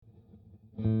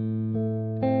Hello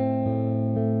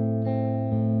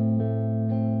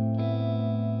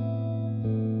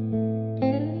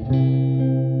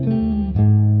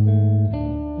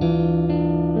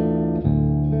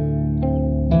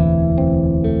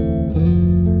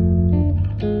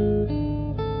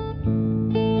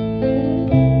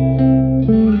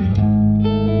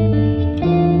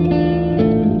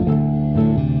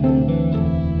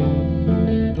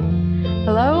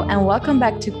and welcome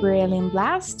back to Brilliant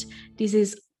Blast. This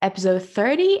is episode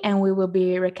 30 and we will be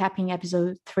recapping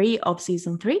episode 3 of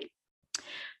season 3.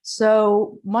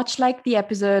 So much like the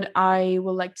episode, I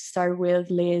would like to start with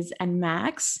Liz and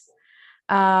Max.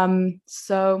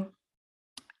 So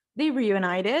they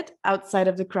reunited outside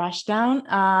of the crashdown.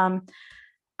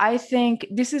 I think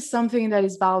this is something that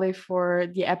is valid for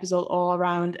the episode all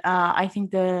around. I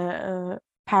think the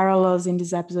parallels in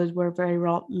this episode were very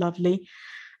lovely.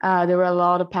 There were a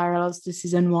lot of parallels to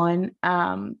season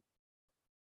 1.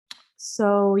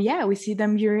 So yeah, we see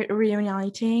them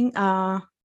reuniting. Kind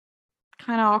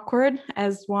of awkward,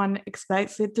 as one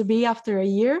expects it to be after a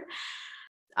year.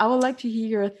 I would like to hear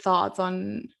your thoughts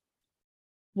on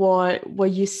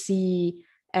what you see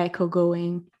Echo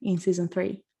going in season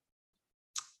 3.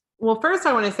 Well, first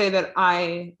I want to say that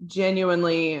I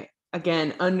genuinely,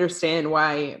 again, understand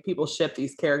why people ship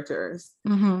these characters.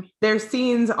 Mm-hmm. Their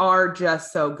scenes are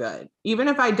just so good. Even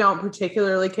if I don't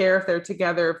particularly care if they're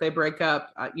together, if they break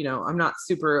up, I'm not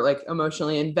super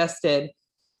emotionally invested.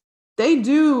 They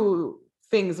do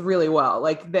things really well.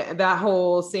 Like that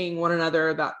whole seeing one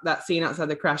another, that scene outside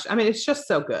the crash. I mean, it's just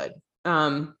so good.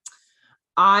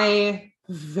 I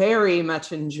very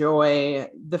much enjoy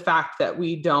the fact that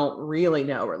we don't really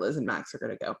know where Liz and Max are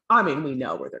going to go. I mean, we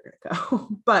know where they're going to go,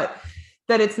 but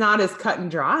that it's not as cut and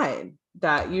dried.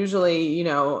 That usually,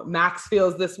 Max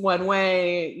feels this one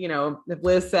way. If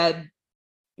Liz said,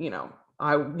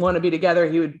 I want to be together,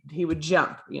 he would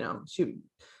jump. She would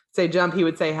say jump, he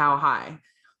would say how high.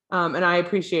 And I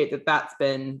appreciate that that's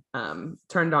been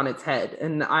turned on its head.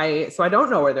 And so I don't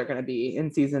know where they're going to be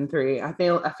in season 3. I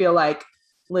feel like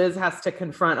Liz has to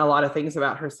confront a lot of things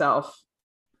about herself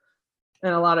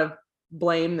and a lot of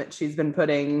blame that she's been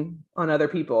putting on other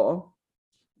people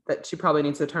that she probably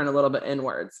needs to turn a little bit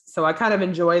inwards. So I kind of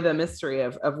enjoy the mystery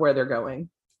of where they're going.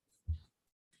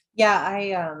 Yeah,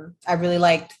 I really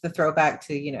liked the throwback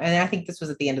to, and I think this was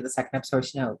at the end of the second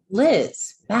episode,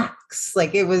 Liz, Max,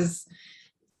 it was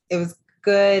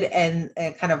good and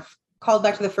kind of called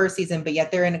back to the first season, but yet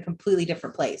they're in a completely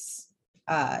different place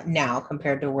now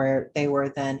compared to where they were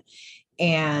then.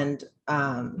 And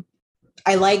I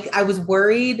was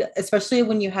worried, especially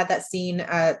when you had that scene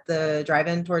at the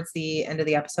drive-in towards the end of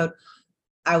the episode.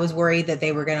 I was worried that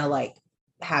they were going to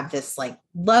have this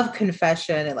love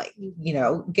confession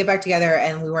and get back together,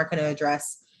 and we weren't going to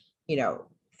address,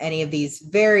 any of these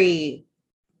very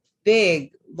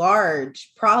big,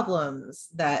 large problems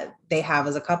that they have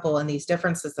as a couple and these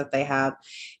differences that they have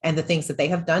and the things that they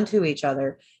have done to each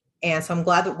other. And so I'm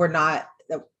glad that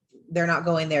they're not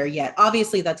going there yet.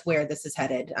 Obviously that's where this is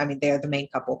headed. I mean, they're the main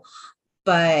couple,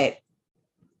 but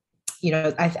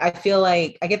I feel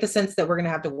like I get the sense that we're going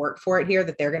to have to work for it here,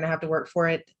 that they're going to have to work for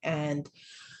it. And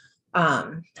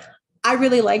I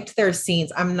really liked their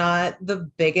scenes. I'm not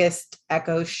the biggest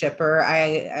Echo shipper. I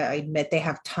admit they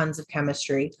have tons of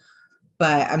chemistry,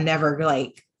 but I'm never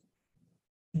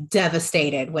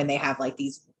devastated when they have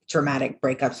these dramatic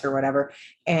breakups or whatever.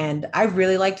 And I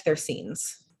really liked their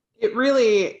scenes. It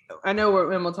really, I know,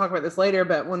 and we'll talk about this later,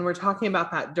 but when we're talking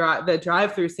about the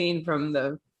drive-through scene from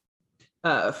the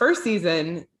first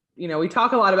season, we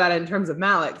talk a lot about it in terms of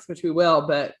Malex, which we will,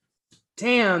 but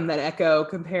damn, that Echo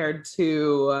compared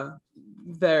to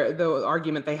the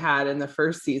argument they had in the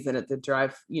first season at the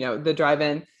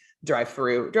drive-in,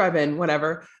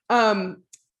 whatever. I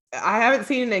haven't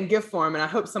seen it in GIF form, and I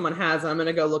hope someone has. I'm going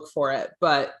to go look for it,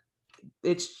 but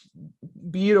it's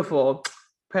beautiful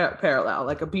parallel,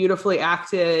 a beautifully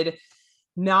acted,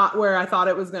 not where I thought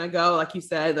it was going to go. Like you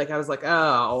said, I was like,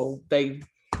 oh, they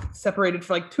separated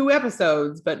for 2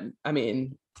 episodes, but I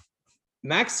mean,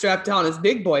 Max strapped on his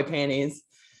big boy panties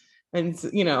and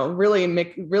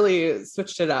really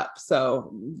switched it up.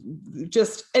 So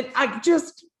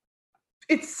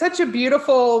it's such a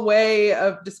beautiful way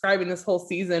of describing this whole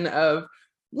season of,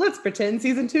 let's pretend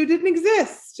season 2 didn't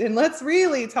exist and let's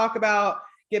really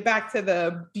get back to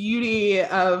the beauty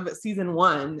of season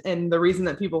 1 and the reason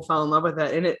that people fell in love with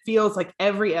it. And it feels like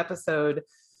every episode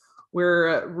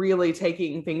we're really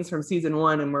taking things from season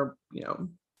 1 and we're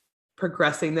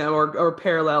progressing them or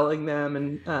paralleling them,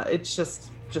 and it's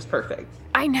just perfect.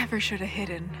 I never should have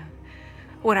hidden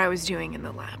what I was doing in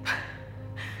the lab.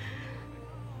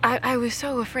 I was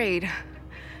so afraid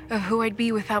of who I'd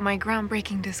be without my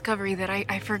groundbreaking discovery that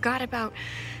I forgot about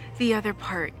the other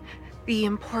part, the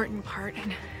important part,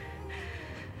 and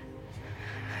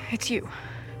it's you.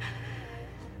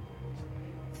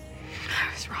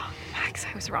 I was wrong, Max.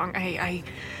 I was wrong. I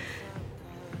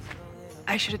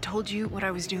should have told you what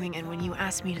I was doing, and when you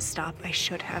asked me to stop, I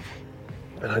should have.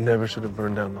 And I never should have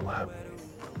burned down the lab.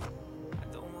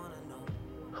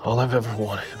 All I've ever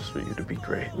wanted is for you to be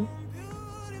great.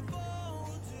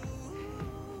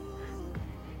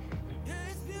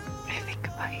 I think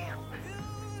about you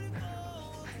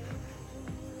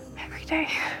every day.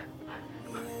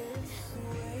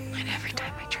 And every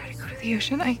time I try to go to the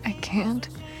ocean, I can't.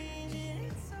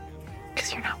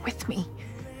 Because you're not with me.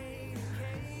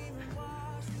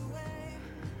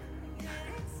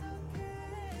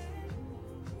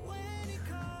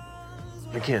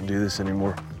 I can't do this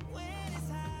anymore.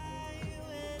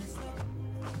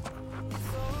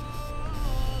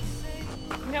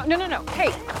 No.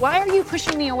 Hey, why are you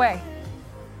pushing me away?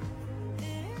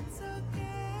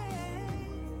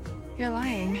 You're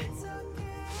lying.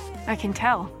 I can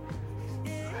tell.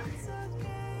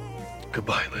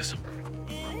 Goodbye, Liz.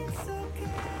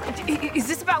 Is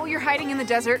this about what you're hiding in the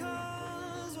desert?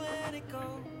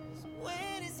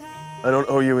 I don't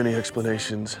owe you any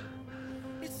explanations.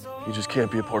 You just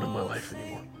can't be a part of my life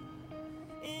anymore.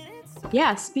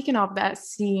 Yeah, speaking of that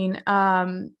scene,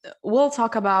 we'll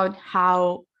talk about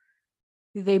how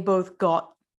they both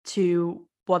got to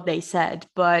what they said.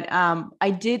 But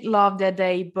I did love that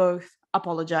they both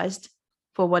apologized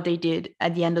for what they did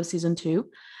at the end of season 2,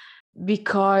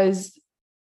 because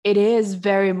it is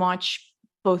very much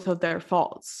both of their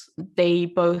faults. They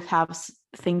both have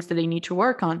things that they need to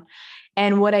work on.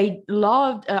 And what I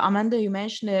loved, Amanda, you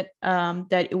mentioned it,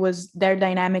 that it was their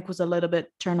dynamic was a little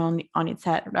bit turned on its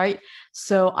head, right?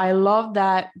 So I love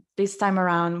that this time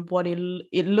around, what it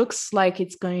looks like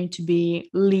it's going to be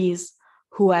Liz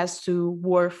who has to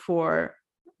work for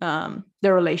the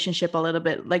relationship a little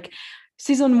bit. Like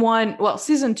season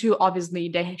 2,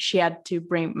 obviously she had to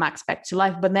bring Max back to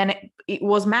life, but then it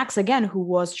was Max again who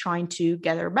was trying to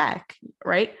get her back,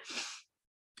 right?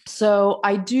 So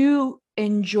I do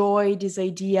enjoy this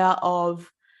idea of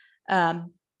the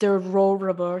role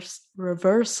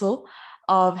reversal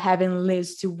of having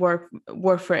Liz to work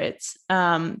for it.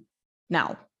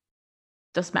 Now,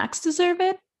 does Max deserve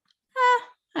it?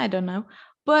 I don't know,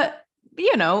 but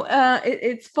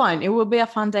it's fun. It will be a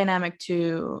fun dynamic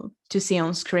to see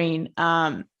on screen.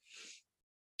 And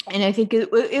I think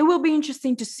it will be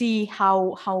interesting to see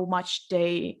how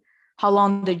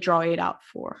long they draw it out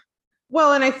for.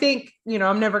 Well, and I think,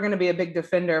 I'm never going to be a big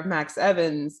defender of Max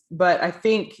Evans, but I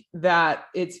think that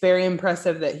it's very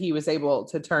impressive that he was able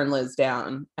to turn Liz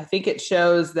down. I think it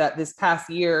shows that this past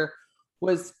year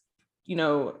was,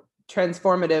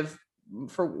 transformative.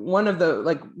 For one of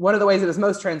the ways it was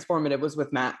most transformative was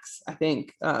with Max. I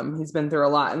think he's been through a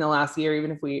lot in the last year,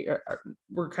 even if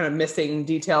we're kind of missing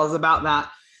details about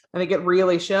that. I think it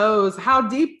really shows how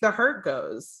deep the hurt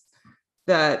goes,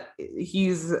 that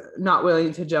he's not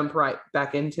willing to jump right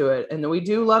back into it. And we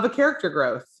do love a character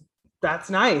growth. That's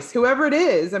nice. Whoever it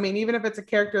is. I mean, even if it's a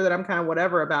character that I'm kind of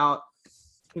whatever about,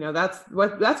 that's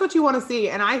what you want to see.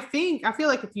 And I feel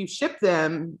like if you ship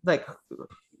them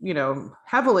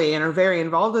heavily and are very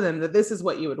involved in them, that this is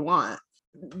what you would want.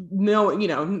 No,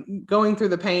 going through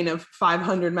the pain of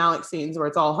 500 Malik scenes where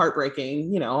it's all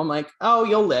heartbreaking, I'm like, oh,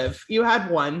 you'll live. You had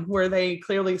one where they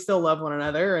clearly still love one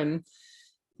another and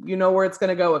where it's going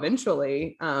to go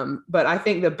eventually. But I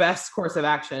think the best course of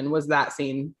action was that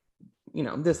scene,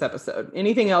 this episode.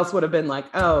 Anything else would have been like,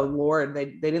 oh Lord, they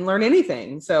didn't learn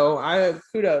anything. So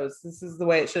kudos. This is the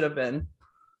way it should have been.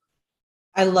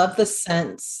 I love the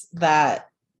sense that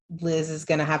Liz is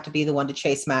going to have to be the one to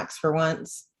chase Max for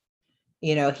once.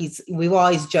 We've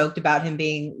always joked about him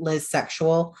being Liz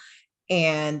sexual,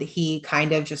 and he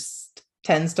kind of just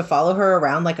tends to follow her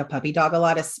around like a puppy dog a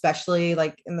lot, especially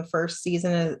like in the first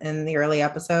season in the early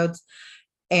episodes.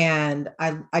 And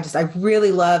I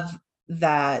really love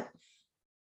that.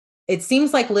 It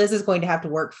seems like Liz is going to have to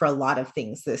work for a lot of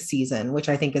things this season, which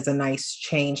I think is a nice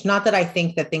change. Not that I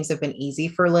think that things have been easy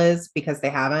for Liz, because they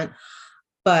haven't,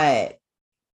 but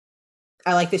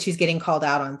I like that she's getting called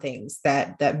out on things,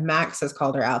 that Max has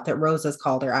called her out, that Rosa's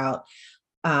called her out,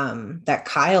 that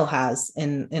Kyle has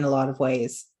in a lot of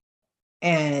ways.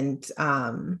 And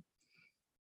I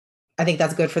think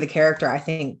that's good for the character. I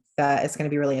think that it's going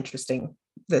to be really interesting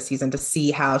this season to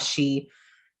see how she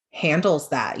handles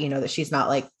that, that she's not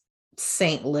like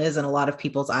Saint Liz in a lot of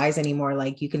people's eyes anymore.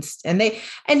 Like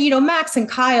Max and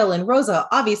Kyle and Rosa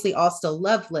obviously all still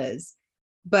love Liz,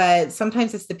 but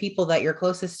sometimes it's the people that you're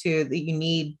closest to that you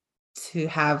need to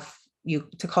have you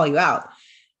to call you out.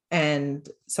 And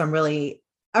so I'm really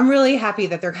happy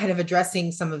that they're kind of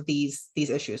addressing some of these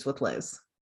issues with Liz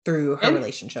through her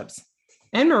relationships.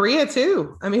 And Maria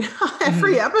too. I mean,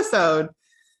 every episode,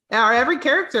 or every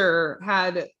character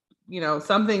had,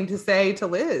 something to say to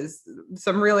Liz,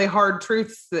 some really hard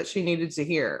truths that she needed to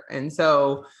hear. And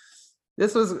so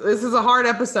this is a hard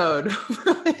episode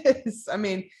for Liz. I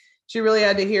mean, she really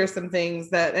had to hear some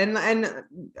things that, and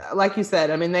like you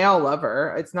said, I mean, they all love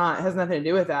her. It has nothing to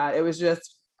do with that. It was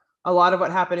just a lot of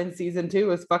what happened in season 2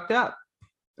 was fucked up.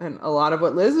 And a lot of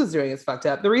what Liz was doing is fucked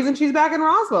up. The reason she's back in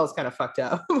Roswell is kind of fucked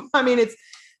up. I mean, it's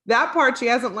that part she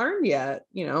hasn't learned yet,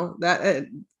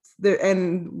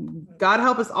 and God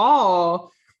help us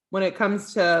all when it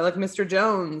comes to like Mr.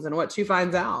 Jones and what she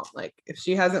finds out. Like if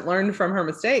she hasn't learned from her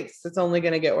mistakes, it's only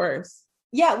going to get worse.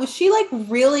 Yeah. Was she like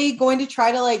really going to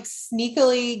try to like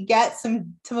sneakily get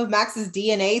some of Max's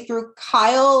DNA through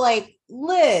Kyle? Like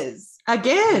Liz.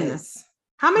 Again. Liz.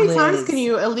 How many times can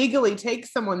you illegally take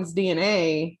someone's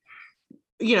DNA,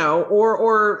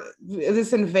 or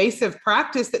this invasive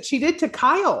practice that she did to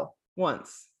Kyle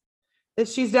once, that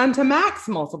she's done to Max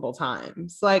multiple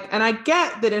times? Like, and I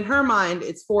get that in her mind,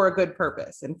 it's for a good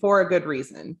purpose and for a good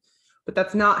reason, but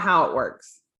that's not how it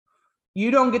works. You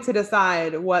don't get to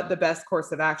decide what the best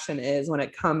course of action is when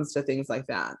it comes to things like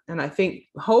that. And I think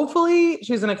hopefully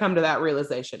she's going to come to that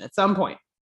realization at some point.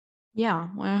 Yeah,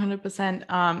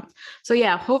 100%. So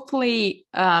yeah, hopefully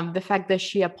the fact that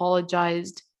she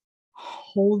apologized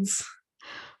holds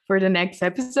for the next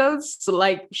episodes. So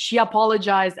like she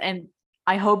apologized, and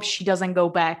I hope she doesn't go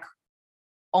back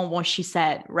on what she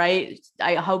said, right?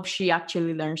 I hope she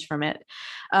actually learns from it.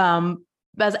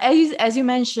 But as you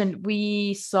mentioned,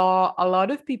 we saw a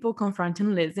lot of people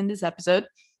confronting Liz in this episode.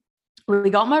 We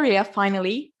got Maria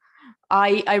finally.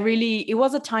 I really, it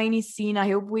was a tiny scene. I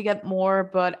hope we get more,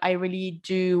 but I really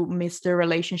do miss their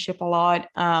relationship a lot.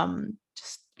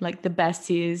 Just like the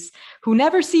besties who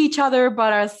never see each other,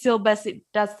 but are still best.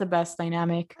 That's the best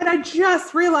dynamic. And I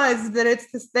just realized that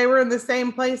they were in the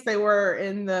same place they were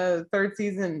in the third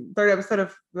episode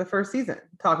of the first season,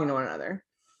 talking to one another.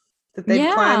 That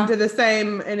they climbed to the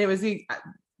same, and it was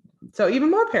so even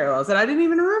more parallels that I didn't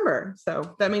even remember.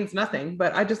 So that means nothing,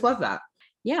 but I just love that.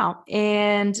 Yeah,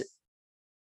 and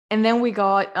then we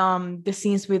got the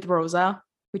scenes with Rosa,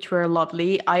 which were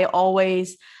lovely. I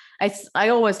always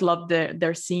loved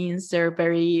their scenes.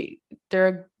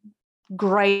 They're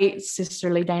great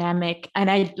sisterly dynamic.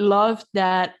 And I love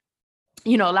that,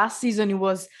 last season it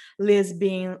was Liz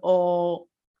being all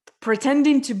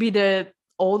pretending to be the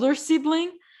older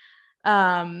sibling,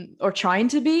 or trying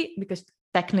to be, because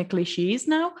technically she is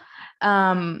now.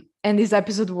 And this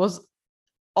episode was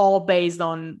all based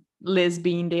on Liz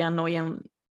being the annoying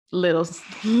little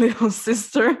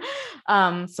sister.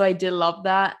 So I did love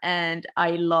that, and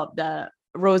I love that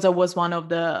Rosa was one of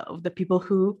the people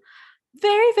who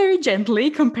very, very gently,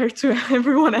 compared to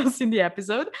everyone else in the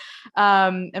episode,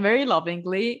 and very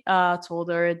lovingly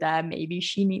told her that maybe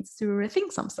she needs to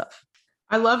rethink some stuff.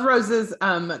 I love Rosa's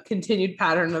continued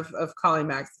pattern of calling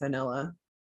Max vanilla.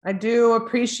 I do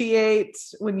appreciate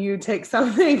when you take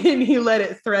something and you let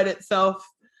it thread itself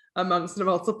amongst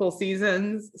multiple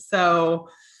seasons. So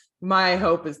my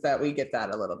hope is that we get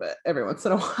that a little bit every once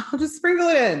in a while. Just sprinkle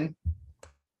it in.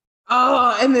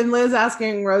 Oh, and then Liz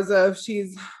asking Rosa if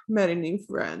she's met any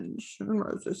friends, and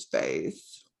Rosa's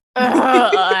face. Let's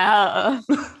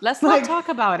not talk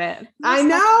about it. I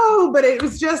know, but it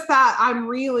was just that I'm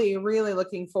really, really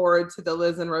looking forward to the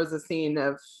Liz and Rosa scene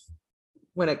of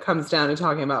when it comes down to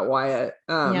talking about Wyatt.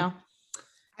 I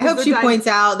hope she points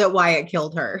out that Wyatt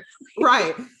killed her.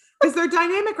 Right. Because their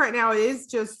dynamic right now it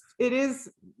is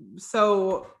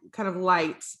so kind of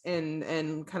light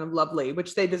and kind of lovely,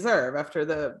 which they deserve after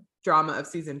the drama of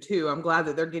season 2. I'm glad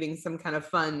that they're getting some kind of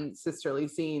fun sisterly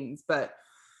scenes, but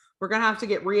we're going to have to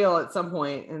get real at some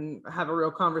point and have a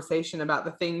real conversation about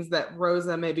the things that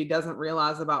Rosa maybe doesn't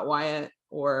realize about Wyatt,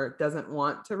 or doesn't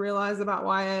want to realize about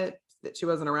Wyatt, that she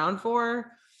wasn't around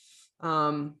for.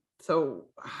 So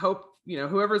I hope,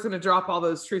 whoever's going to drop all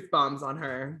those truth bombs on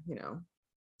her,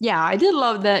 Yeah, I did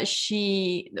love that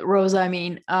Rosa,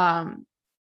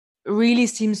 really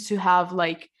seems to have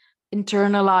like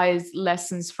internalized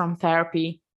lessons from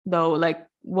therapy, though, like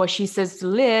what she says to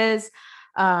Liz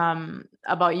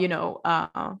about,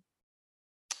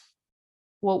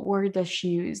 what word does she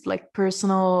use? Like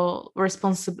personal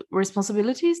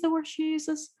responsibility is the word she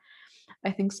uses.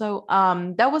 I think so.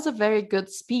 That was a very good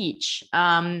speech.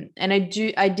 And I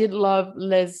did love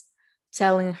Liz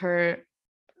telling her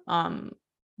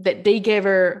that they gave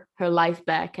her life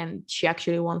back, and she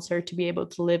actually wants her to be able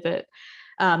to live it.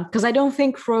 because I don't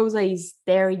think Rosa is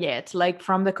there yet. Like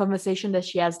from the conversation that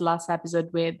she has last episode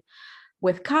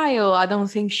with Kyle, I don't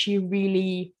think she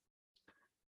really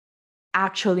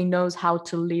actually knows how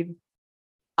to live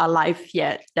a life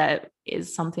yet that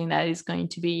is something that is going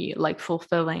to be like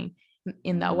fulfilling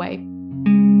in that way.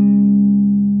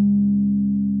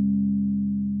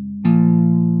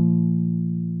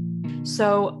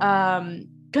 So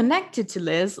connected to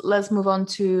Liz, let's move on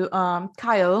to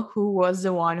Kyle, who was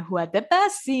the one who had the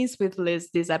best scenes with Liz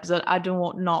this episode. I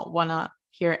do not want to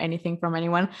hear anything from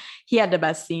anyone. He had the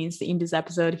best scenes in this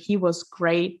episode. He was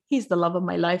great. He's the love of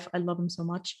my life. I love him so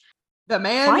much. The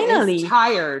man is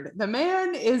tired. The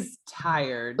man is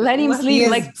tired. Let him sleep.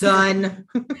 Like done.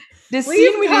 The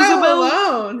scene with Isabel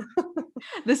alone.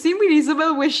 The scene with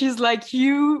Isabel where she's like,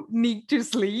 "You need to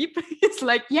sleep." It's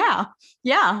like, yeah.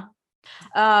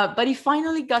 But he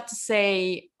finally got to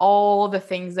say all the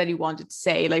things that he wanted to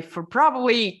say, like for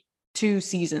probably 2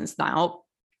 seasons now,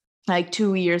 like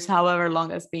 2 years, however long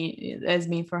has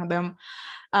been for them,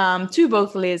 to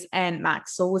both Liz and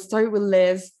Max. So we'll start with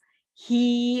Liz.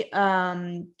 He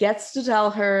gets to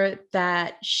tell her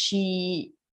that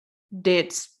she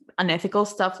did unethical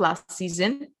stuff last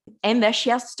season and that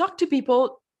she has to talk to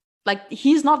people. Like,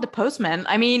 he's not the postman.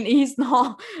 I mean, he's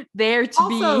not there to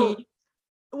also, be...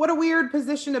 What a weird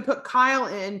position to put Kyle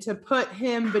in, to put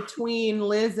him between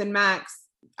Liz and Max.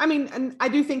 I mean, and I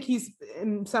do think he's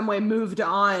in some way moved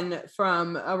on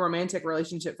from a romantic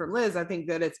relationship from Liz. I think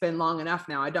that it's been long enough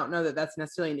now. I don't know that that's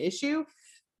necessarily an issue.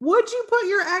 Would you put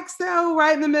your ex, though,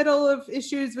 right in the middle of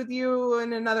issues with you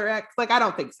and another ex? Like, I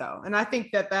don't think so. And I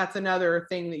think that that's another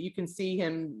thing that you can see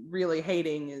him really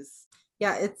hating is...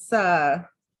 Yeah, it's... I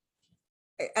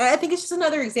think it's just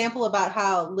another example about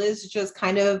how Liz just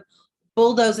kind of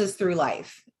bulldozes through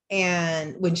life.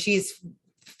 And when she's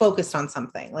focused on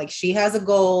something, like she has a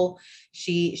goal,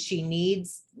 she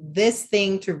needs this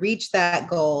thing to reach that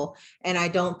goal. And I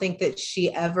don't think that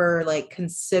she ever like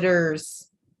considers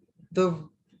the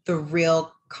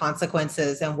real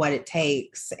consequences and what it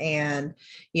takes. And,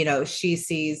 you know, she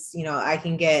sees, you know, I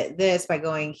can get this by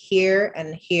going here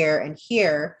and here and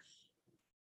here,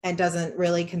 and doesn't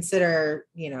really consider,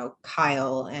 you know,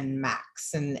 Kyle and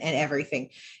Max and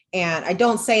everything. And I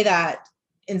don't say that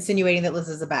insinuating that Liz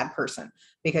is a bad person,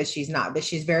 because she's not, but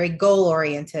she's very goal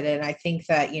oriented. And I think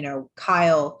that, you know,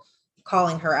 Kyle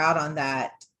calling her out on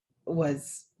that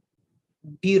was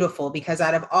beautiful, because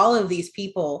out of all of these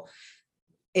people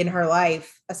in her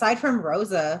life, aside from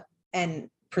Rosa and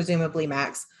presumably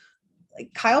Max,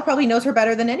 like Kyle probably knows her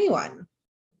better than anyone.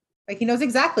 Like, he knows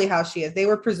exactly how she is. They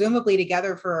were presumably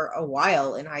together for a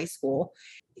while in high school.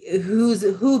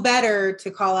 Who better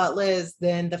to call out Liz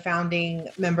than the founding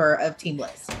member of Team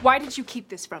Liz? Why did you keep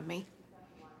this from me?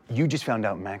 You just found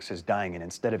out Max is dying, and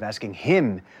instead of asking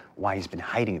him why he's been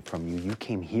hiding it from you, you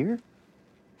came here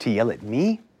to yell at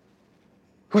me?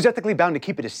 Who's ethically bound to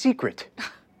keep it a secret?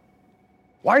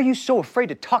 Why are you so afraid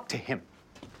to talk to him?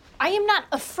 I am not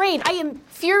afraid. I am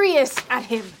furious at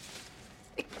him.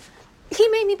 He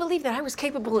made me believe that I was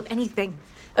capable of anything,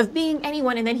 of being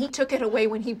anyone, and then he took it away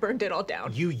when he burned it all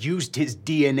down. You used his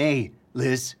DNA,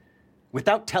 Liz,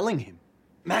 without telling him.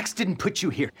 Max didn't put you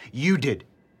here. You did.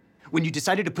 When you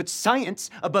decided to put science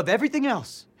above everything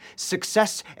else.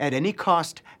 Success at any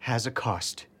cost has a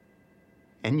cost.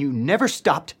 And you never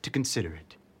stopped to consider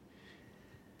it.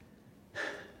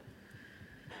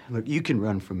 Look, you can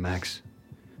run from Max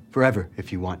forever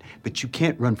if you want, but you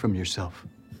can't run from yourself.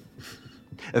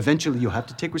 Eventually, you'll have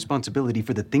to take responsibility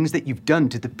for the things that you've done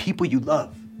to the people you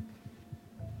love.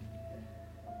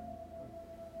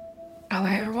 All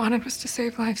I ever wanted was to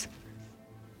save lives.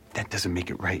 That doesn't make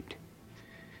it right.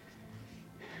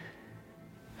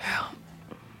 Well,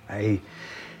 I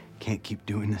can't keep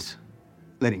doing this.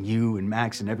 Letting you and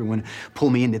Max and everyone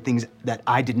pull me into things that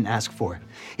I didn't ask for.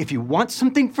 If you want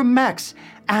something from Max,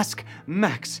 ask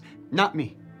Max, not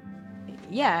me.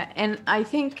 Yeah, and I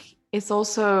think it's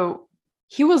also,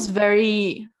 he was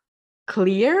very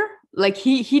clear. Like,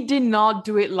 he did not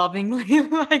do it lovingly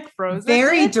like Frozen.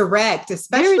 Very direct,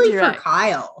 especially for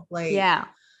Kyle. Like, yeah,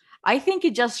 I think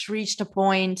it just reached a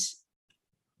point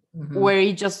where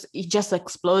he just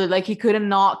exploded. Like, he couldn't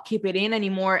not keep it in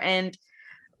anymore, and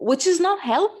which is not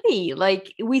healthy.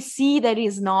 Like, we see that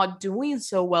he's not doing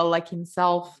so well, like,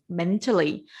 himself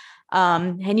mentally.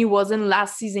 And he wasn't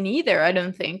last season either, I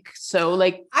don't think. So,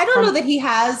 like, I don't know that he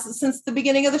has since the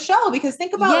beginning of the show, because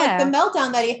think about like the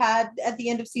meltdown that he had at the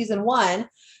end of season 1,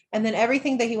 and then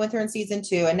everything that he went through in season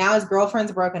 2, and now his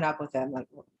girlfriend's broken up with him, like,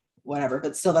 whatever,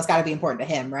 but still that's got to be important to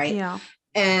him, right? Yeah.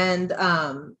 And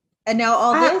now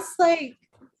all this, like,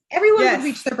 everyone would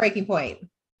reach their breaking point.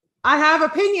 I have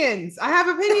opinions. I have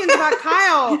opinions about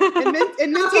Kyle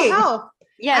and mental health.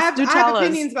 Yes, I have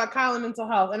opinions about Kyle and mental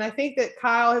health. And I think that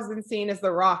Kyle has been seen as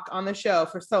the rock on the show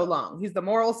for so long. He's the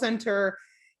moral center.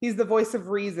 He's the voice of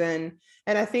reason.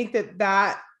 And I think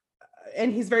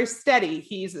and he's very steady.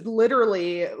 He's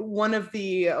literally one of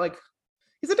the, like,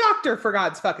 he's a doctor, for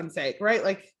God's fucking sake, right?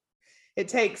 Like, it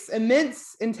takes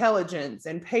immense intelligence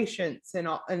and patience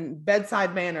and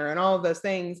bedside manner and all of those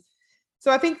things.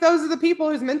 So I think those are the people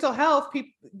whose mental health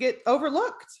get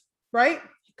overlooked, right?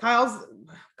 Kyle's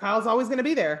always going to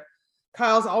be there.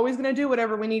 Kyle's always going to do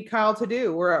whatever we need Kyle to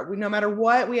do. No matter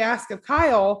what we ask of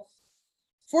Kyle,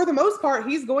 for the most part,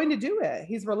 he's going to do it.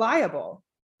 He's reliable.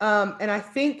 And I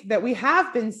think that we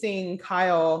have been seeing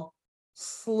Kyle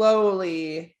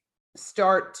slowly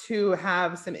start to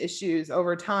have some issues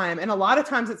over time. And a lot of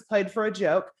times it's played for a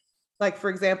joke. Like, for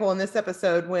example, in this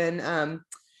episode when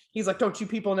he's like, don't you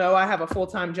people know I have a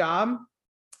full-time job?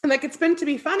 And like, it's meant to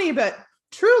be funny, but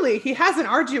truly he has an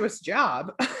arduous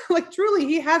job. Like, truly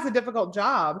he has a difficult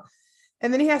job.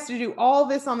 And then he has to do all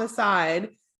this on the side.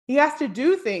 He has to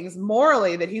do things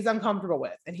morally that he's uncomfortable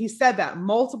with. And he said that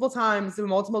multiple times to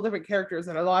multiple different characters,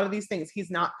 and a lot of these things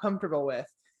he's not comfortable with.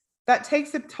 That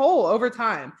takes a toll over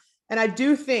time. And I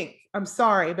do think, I'm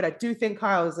sorry, but I do think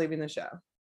Kyle is leaving the show.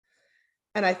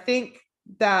 And I think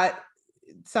that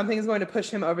something is going to push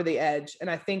him over the edge. And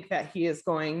I think that he is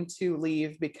going to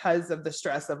leave because of the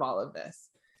stress of all of this.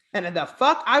 And the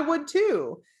fuck, I would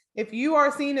too. If you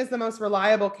are seen as the most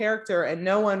reliable character and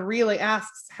no one really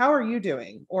asks, how are you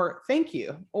doing? Or thank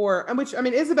you. Or, which, I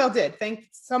mean, Isabel did.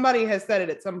 Somebody has said it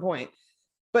at some point.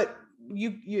 But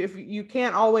you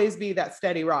can't always be that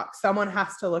steady rock. Someone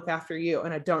has to look after you.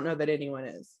 And I don't know that anyone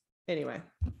is. Anyway.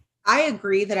 I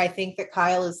agree that I think that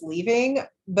Kyle is leaving,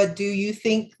 but do you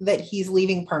think that he's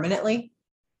leaving permanently?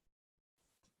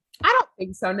 I don't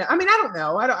think so. No. I mean, I don't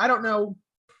know. I don't know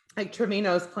like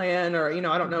Trevino's plan or,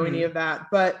 I don't know any of that,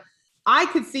 but I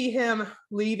could see him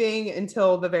leaving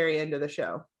until the very end of the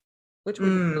show, which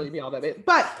wouldn't really be all that big.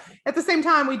 But at the same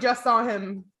time, we just saw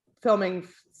him filming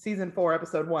season 4,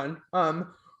 episode 1.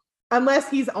 Unless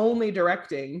he's only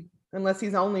directing, unless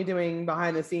he's only doing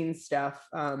behind the scenes stuff.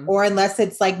 Or unless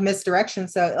it's like misdirection.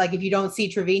 So like if you don't see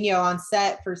Trevino on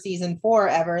set for season 4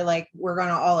 ever, like we're going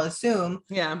to all assume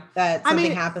that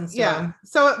something happens to him.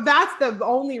 So that's the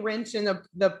only wrench in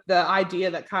the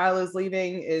idea that Kyle is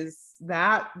leaving is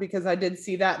that, because I did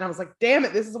see that and I was like, damn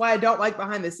it, this is why I don't like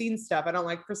behind the scenes stuff. I don't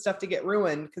like for stuff to get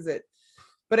ruined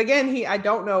but again, I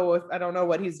don't know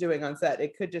what he's doing on set.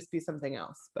 It could just be something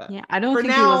else. But yeah, I don't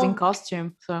think he was in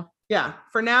costume. So yeah,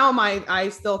 for now, I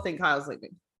still think Kyle's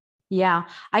leaving. Yeah,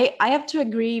 I have to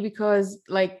agree because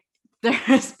like there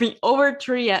has been over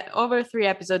three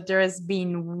episodes, there has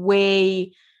been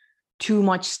way too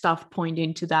much stuff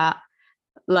pointing to that.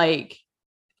 Like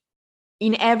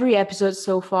in every episode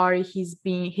so far, he's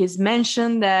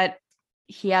mentioned that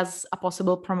he has a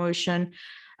possible promotion.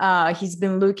 He's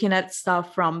been looking at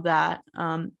stuff from that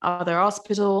other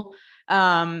hospital.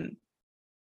 So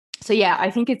yeah,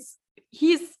 I think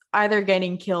he's either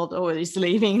getting killed or he's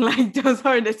leaving. Like those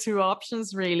are the two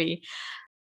options, really.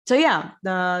 So yeah,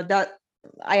 that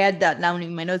I had that down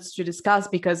in my notes to discuss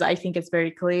because I think it's very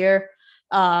clear.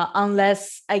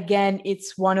 Unless again,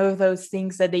 it's one of those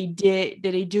things that they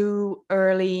do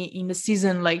early in the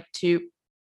season, like to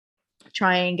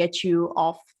try and get you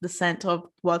off the scent of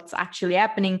what's actually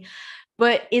happening.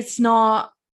 But it's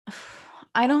not.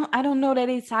 I don't know that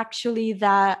it's actually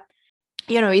that.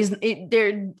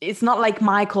 It's not like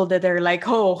Michael that they're like,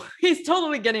 oh, he's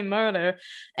totally getting murdered,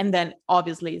 and then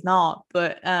obviously he's not.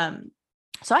 But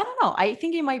so I don't know. I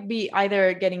think he might be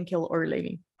either getting killed or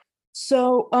leaving.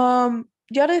 So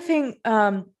the other thing,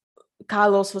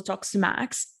 Kyle also talks to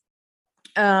Max.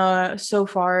 So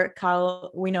far,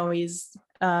 Kyle, we know, is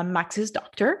Max's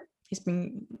doctor. He's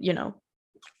been,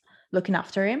 looking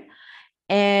after him.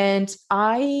 And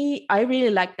I really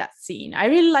like that scene. I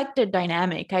really like the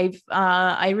dynamic.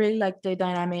 I really liked the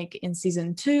dynamic in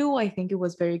season 2. I think it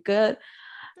was very good.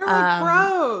 They're like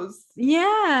bros.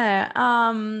 Yeah.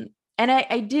 And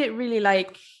I did really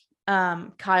like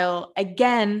Kyle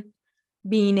again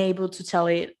being able to tell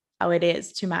it how it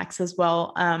is to Max as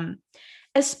well.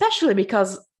 Especially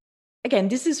because, again,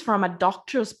 this is from a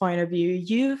doctor's point of view.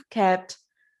 You've kept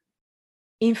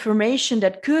information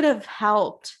that could have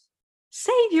helped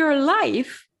save your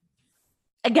life,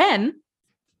 again,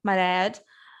 my dad,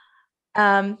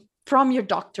 from your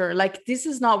doctor. Like,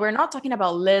 we're not talking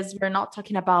about Liz. We're not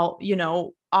talking about,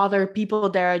 other people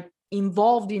that are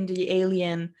involved in the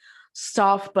alien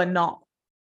stuff, but not,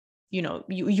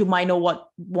 you might know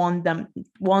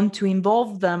want to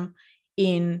involve them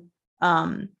in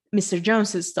Mr.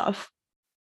 Jones's stuff.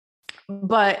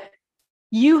 But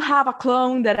you have a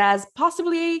clone that has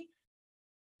possibly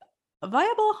a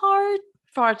viable heart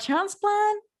for a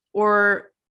transplant,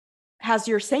 or has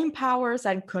your same powers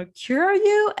and could cure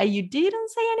you, and you didn't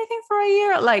say anything for a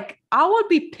year. Like, I would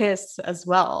be pissed as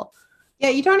well. Yeah,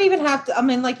 you don't even have to, I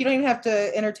mean, like, you don't even have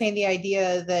to entertain the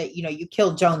idea that, you know, you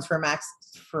killed Jones for Max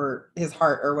for his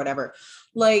heart or whatever.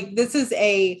 Like, this is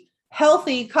a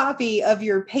healthy copy of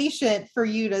your patient for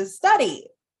you to study.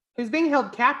 Who's being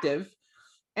held captive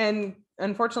and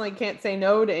unfortunately can't say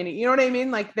no to any, you know what I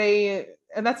mean? Like,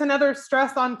 and that's another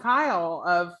stress on Kyle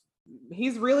of,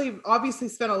 he's really obviously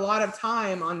spent a lot of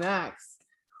time on Max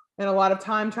and a lot of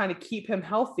time trying to keep him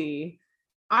healthy.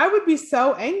 I would be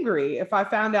so angry if I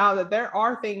found out that there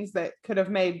are things that could have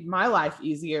made my life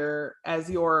easier as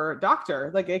your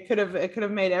doctor. Like, it could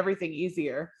have made everything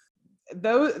easier.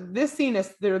 Though this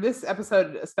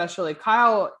episode especially,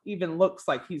 Kyle even looks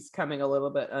like he's coming a little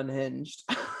bit unhinged.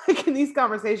 Like, in these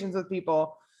conversations with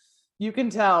people, you can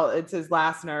tell it's his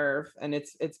last nerve and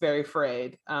it's very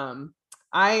frayed.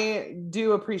 I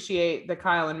do appreciate the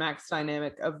Kyle and Max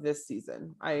dynamic of this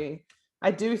season. I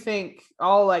do think,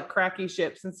 all like cracky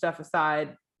ships and stuff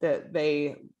aside, that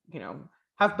they, you know,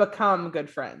 have become good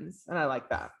friends, and I like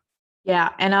that. Yeah,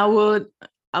 and I would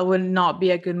not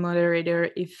be a good moderator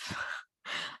if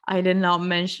I did not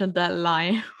mention that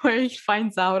line where he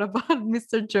finds out about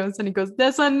Mr. Jones and he goes,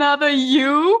 "There's another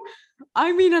you?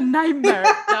 I mean, a nightmare."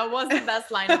 That was the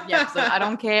best line of the episode. I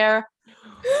don't care.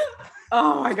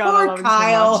 Oh my God, Poor I love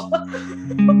Kyle.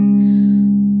 it so much.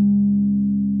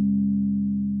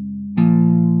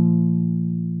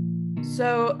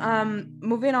 So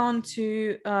moving on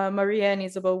to Maria and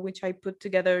Isabel, which I put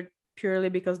together purely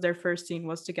because their first scene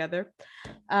was together.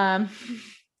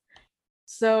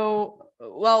 So,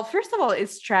 well, first of all,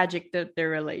 it's tragic that they're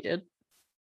related.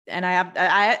 And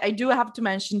I do have to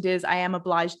mention this. I am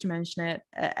obliged to mention it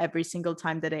every single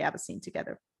time that they have a scene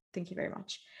together. Thank you very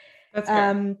much. That's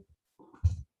fair.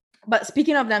 But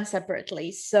speaking of them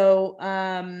separately, so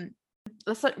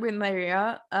let's start with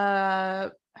Maria.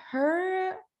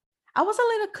 I was a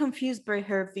little confused by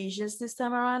her visions this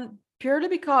time around, purely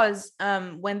because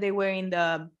when they were in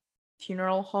the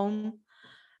funeral home,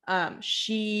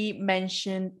 she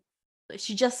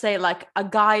just said, like, a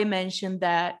guy mentioned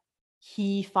that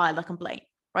he filed a complaint,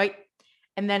 right?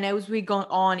 And then as we go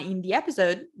on in the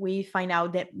episode, we find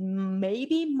out that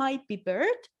maybe might be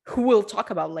Bert, who we'll talk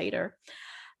about later.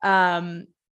 And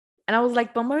I was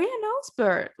like, but Maria knows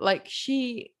Bert. Like,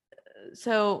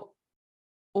 so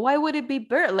why would it be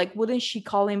Bert? Like, wouldn't she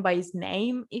call him by his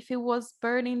name if it was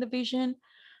Bert in the vision?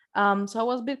 So I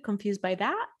was a bit confused by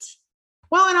that.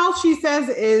 Well, and all she says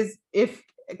is,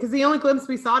 because the only glimpse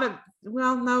we saw of,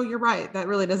 well, no, you're right. That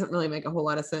really doesn't really make a whole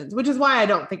lot of sense, which is why I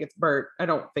don't think it's Bert. I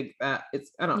don't think that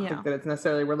it's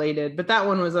necessarily related, but that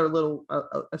one was a little,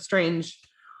 a strange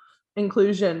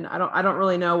inclusion. I don't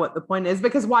really know what the point is,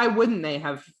 because why wouldn't they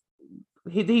have,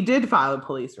 he did file a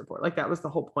police report. Like, that was the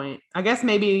whole point. I guess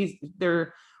maybe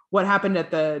what happened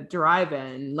at the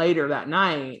drive-in later that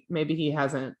night, maybe he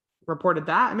hasn't reported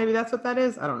that. Maybe that's what that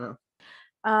is. I don't know.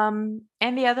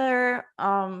 And the other,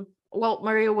 well,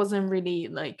 Maria wasn't really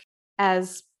like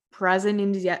as present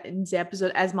in the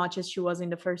episode as much as she was in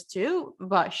the first two,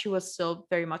 but she was still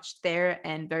very much there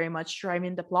and very much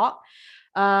driving the plot.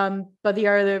 But the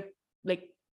other like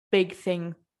big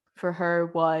thing for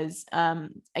her was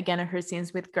again her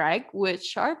scenes with Greg,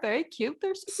 which are very cute.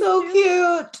 They're so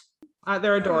cute.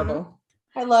 They're adorable.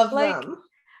 I love like, them.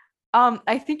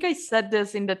 I think I said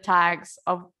this in the tags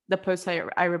of the post I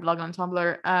reblog on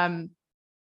Tumblr.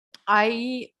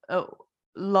 I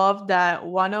love that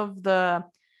one of the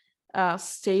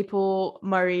staple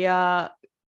Maria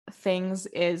things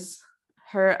is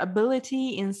her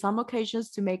ability in some occasions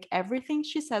to make everything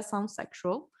she says sound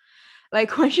sexual.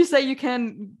 Like when she said you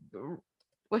can,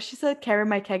 what she said, carry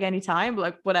my keg anytime,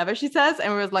 like whatever she says,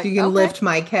 and we was like, you can lift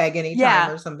my keg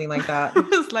anytime or something like that. It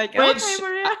was like, okay,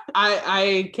 Maria.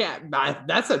 I can't.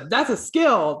 That's a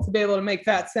skill to be able to make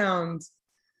that sound.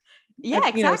 Yeah,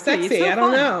 exactly. Sexy. So I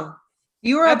don't know.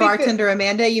 You were a bartender,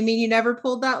 Amanda. You mean you never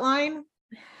pulled that line?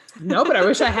 No, but I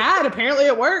wish I had. Apparently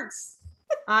it works.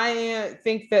 I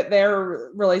think that their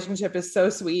relationship is so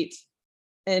sweet.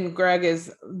 And Greg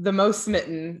is the most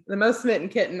smitten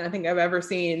kitten I think I've ever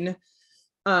seen.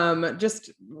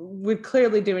 Just would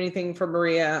clearly do anything for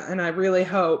Maria. And I really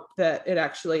hope that it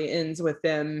actually ends with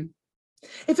them.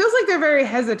 It feels like they're very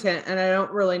hesitant, and I don't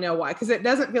really know why, because it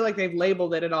doesn't feel like they've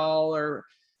labeled it at all or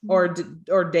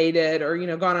dated or,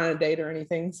 gone on a date or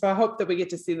anything. So I hope that we get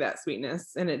to see that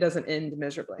sweetness and it doesn't end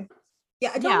miserably.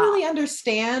 Yeah, I don't really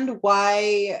understand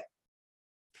why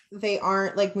they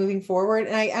aren't like moving forward.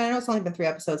 And I know it's only been 3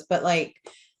 episodes, but like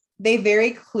they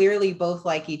very clearly both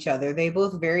like each other. They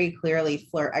both very clearly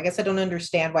flirt. I guess I don't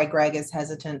understand why Greg is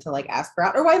hesitant to like ask her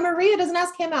out, or why Maria doesn't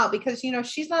ask him out, because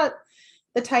she's not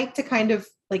the type to kind of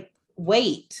like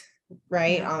wait,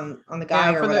 right, on the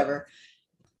guy or whatever.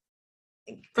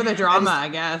 For the drama, I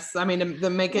guess. I mean, to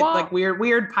make it like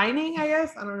weird pining, I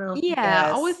guess. I don't know.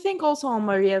 Yeah, I would think also on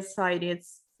Maria's side,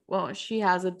 she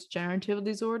has a degenerative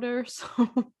disorder, so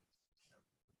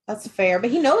that's fair.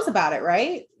 But he knows about it,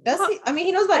 right? Does he? I mean,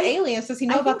 he knows about aliens. Does he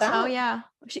know about that? Oh, yeah.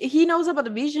 He knows about the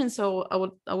vision, so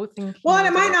I would think. Well, and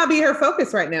it might not be her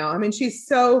focus right now. I mean, she's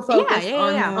so focused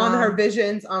on her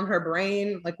visions, on her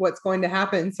brain, like what's going to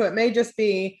happen. So it may just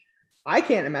be. I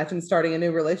can't imagine starting a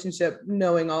new relationship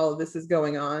knowing all of this is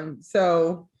going on.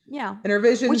 So yeah, and her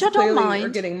visions which I don't mind. are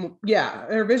getting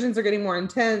her visions are getting more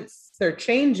intense. They're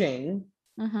changing,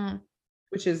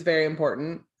 which is very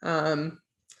important.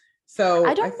 So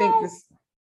I think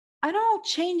I don't know,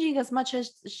 changing as much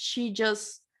as she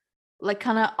just like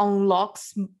kind of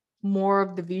unlocks more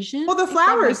of the vision. Well, the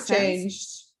flowers changed.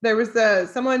 There was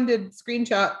someone did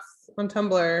screenshots on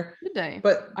Tumblr. Did they?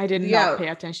 But I did not pay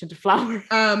attention to flowers.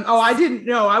 I didn't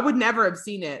know. I would never have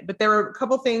seen it. But there were a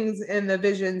couple things in the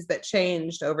visions that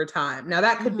changed over time. Now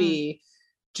that could be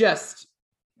just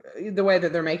the way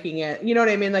that they're making it. You know what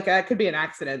I mean? Like that could be an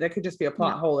accident. That could just be a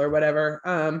plot hole or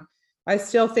whatever. I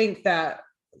still think that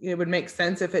it would make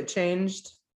sense if it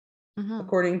changed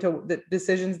according to the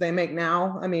decisions they make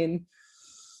now. I mean,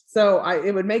 so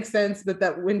it would make sense, but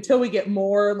that until we get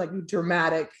more like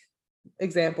dramatic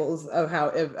examples of how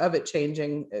of it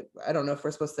changing, I don't know if we're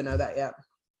supposed to know that yet.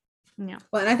 Yeah.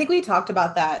 Well, and I think we talked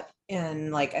about that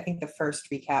in like I think the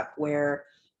first recap where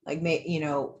like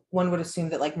one would assume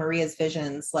that like Maria's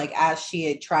visions, like as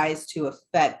she tries to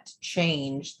affect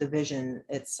change, the vision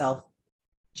itself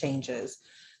changes.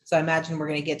 So I imagine we're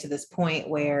going to get to this point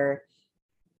where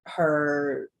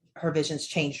her visions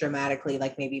change dramatically,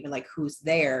 like maybe even like who's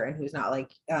there and who's not,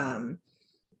 like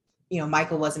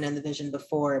Michael wasn't in the vision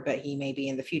before, but he may be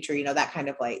in the future, that kind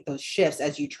of like those shifts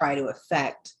as you try to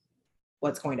affect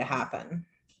what's going to happen.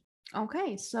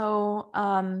 Okay, so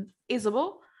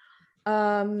Isabel,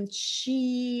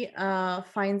 she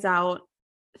finds out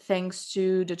thanks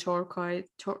to the turquoise,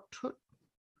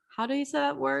 how do you say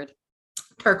that word?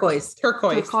 Turquoise.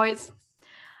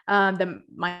 That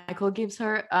Michael gives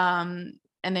her.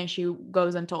 And then she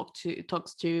goes and talks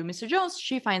to Mr. Jones.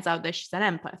 She finds out that she's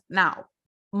an empath. Now,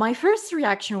 my first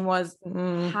reaction was,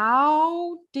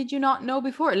 how did you not know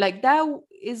before? Like, that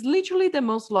is literally the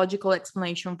most logical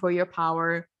explanation for your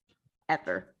power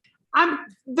ever.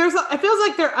 It feels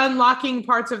like they're unlocking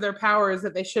parts of their powers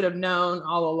that they should have known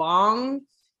all along.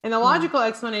 And the logical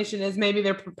explanation is maybe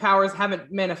their powers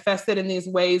haven't manifested in these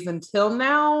ways until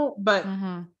now, but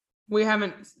we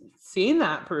haven't seen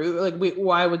that proof. Like,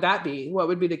 why would that be? What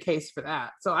would be the case for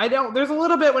that? So there's a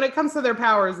little bit, when it comes to their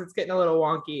powers, it's getting a little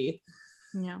wonky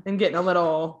and getting a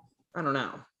little, I don't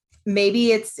know.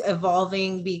 Maybe it's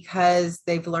evolving because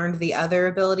they've learned the other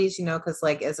abilities, because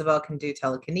like Isabel can do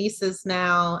telekinesis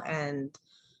now. And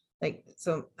like,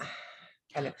 so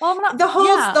kind of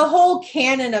the whole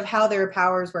canon of how their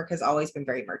powers work has always been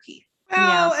very murky.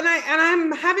 Well, and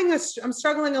I'm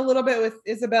struggling a little bit with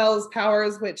Isabel's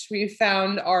powers, which we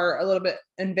found are a little bit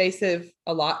invasive,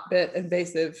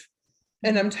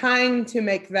 and I'm trying to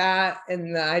make that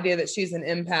and the idea that she's an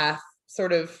empath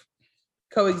sort of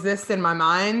coexist in my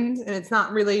mind, and it's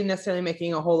not really necessarily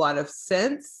making a whole lot of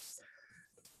sense.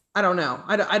 I don't know.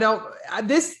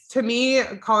 This, to me,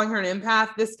 calling her an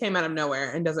empath, this came out of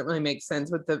nowhere and doesn't really make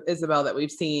sense with the Isabel that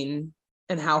we've seen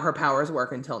and how her powers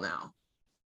work until now.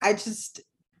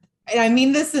 I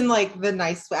mean this in like the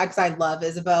nice way, because I love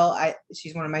Isabel.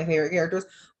 She's one of my favorite characters,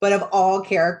 but of all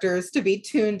characters, to be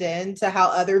tuned in to how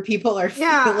other people are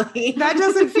feeling. That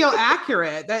doesn't feel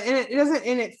accurate. And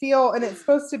it's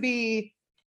supposed to be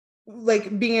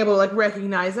like being able to like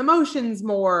recognize emotions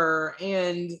more,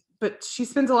 but she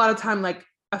spends a lot of time like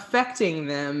affecting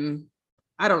them.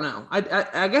 I don't know.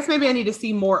 I guess maybe I need to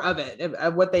see more of it,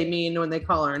 of what they mean when they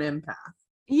call her an empath.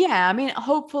 Yeah, I mean,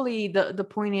 hopefully the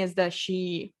point is that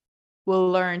she will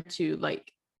learn to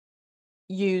like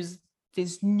use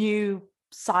this new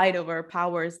side of her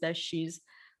powers that she's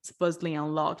supposedly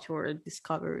unlocked or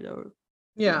discovered or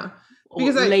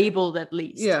labeled at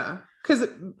least. Yeah, because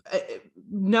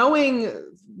knowing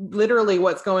literally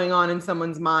what's going on in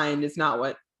someone's mind is not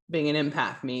what being an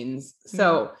empath means.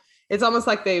 So it's almost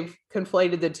like they've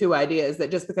conflated the two ideas, that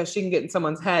just because she can get in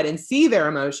someone's head and see their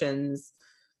emotions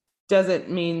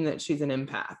doesn't mean that she's an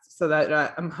empath. So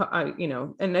that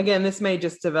and again, this may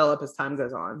just develop as time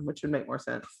goes on, which would make more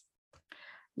sense.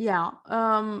 Yeah.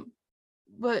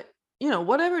 But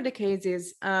whatever the case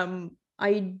is,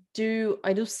 I do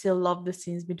still love the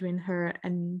scenes between her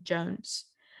and Jones.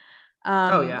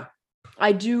 Oh yeah.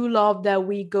 I do love that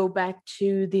we go back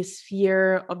to this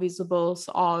fear of Isabel's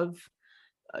of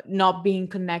not being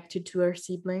connected to her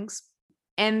siblings.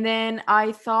 And then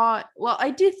I thought, well,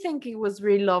 I did think it was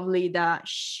really lovely that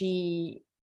she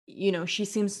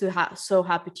seems to so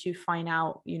happy to find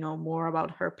out, more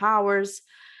about her powers.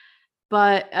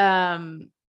 But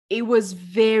it was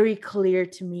very clear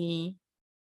to me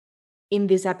in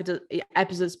this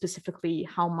episode specifically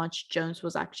how much Jones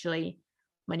was actually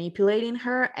manipulating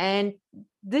her. And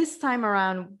this time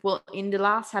around, well, in the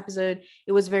last episode,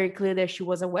 it was very clear that she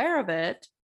was aware of it.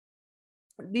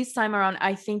 This time around,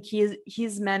 I think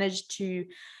he's managed to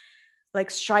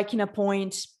like striking a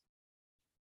point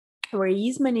where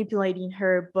he's manipulating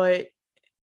her, but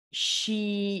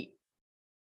she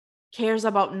cares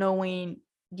about knowing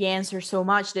the answer so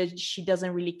much that she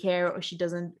doesn't really care, or she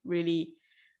doesn't really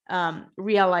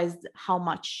realize how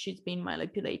much she's being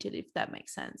manipulated, if that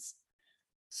makes sense.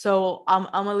 So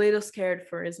I'm a little scared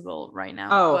for Isabel right now.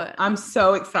 Oh, but I'm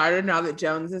so excited now that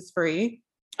Jones is free.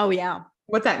 Oh yeah.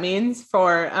 What that means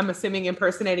for, I'm assuming,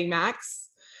 impersonating Max.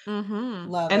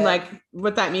 Love And it. like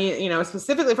what that means,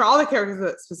 specifically for all the characters,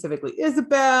 but specifically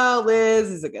Isabel, Liz,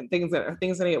 is again things gonna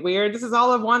get weird. This is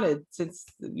all I've wanted since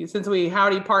we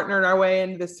howdy partnered our way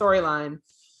into this storyline,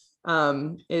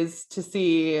 is to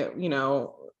see,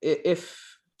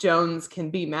 if Jones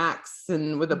can be Max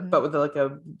and with like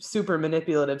a super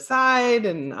manipulative side,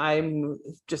 and I'm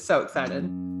just so excited.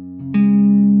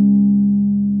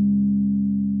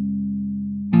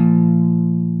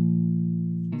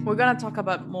 We're gonna talk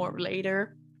about more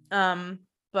later.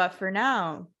 But for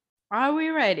now, are we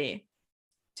ready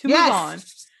to move on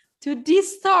to the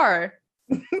star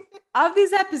of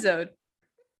this episode?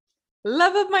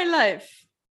 Love of my life,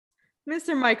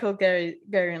 Mr. Michael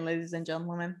Garin, ladies and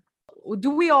gentlemen.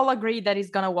 Do we all agree that he's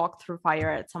gonna walk through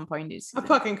fire at some point this season? A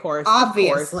fucking course.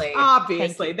 Obviously.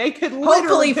 Obviously. They could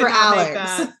Hopefully for Alex.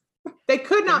 Alex. They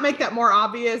could not make that more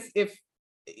obvious if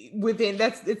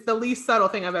it's the least subtle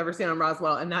thing I've ever seen on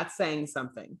Roswell, and that's saying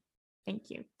something. Thank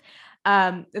you.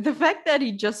 The fact that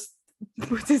he just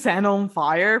puts his hand on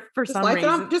fire for some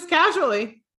reason, just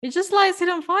casually, he just lights it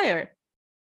on fire.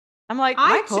 I'm like,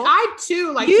 Michael, I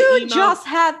too like you just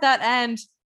had that hand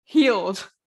healed.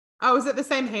 Oh, is it the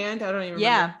same hand? I don't even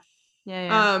remember.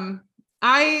 Yeah.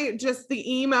 I just,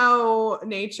 the emo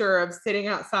nature of sitting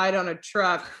outside on a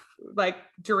truck, like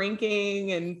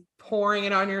drinking and pouring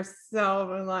it on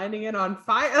yourself and lighting it on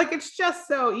fire. Like, it's just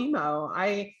so emo.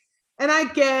 I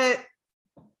get,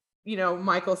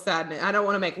 Michael's sadness. I don't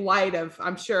want to make light of,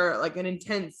 I'm sure, like an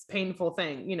intense, painful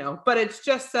thing, but it's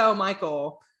just so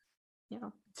Michael,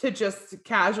 to just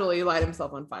casually light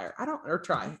himself on fire. Or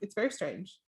try. It's very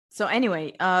strange. So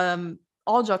anyway,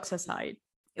 all jokes aside,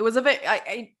 it was a bit,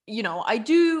 I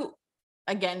do,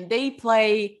 again, they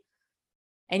play,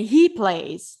 and he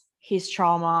plays his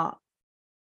trauma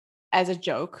as a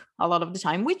joke a lot of the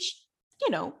time, which,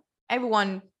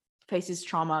 everyone faces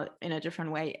trauma in a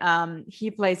different way.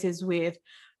 He plays it with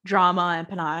drama and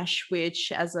panache,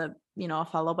 which as a, a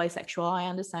fellow bisexual, I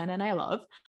understand and I love.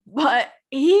 But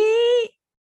he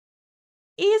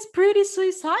is pretty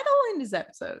suicidal in this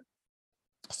episode.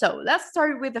 So let's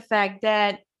start with the fact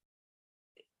that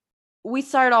we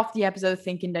start off the episode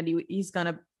thinking that he's going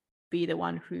to be the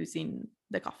one who's in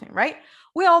the coffin, right?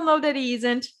 We all know that he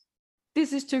isn't.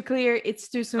 This is too clear. It's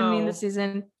too soon in the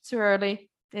season. Too early.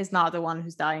 He's not the one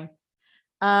who's dying.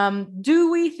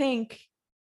 Do we think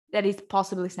that it's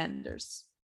possibly Sanders?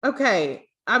 Okay.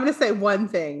 I'm going to say one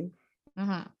thing.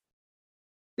 Mm-hmm.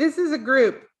 This is a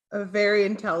group of very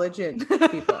intelligent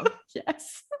people.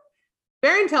 Yes.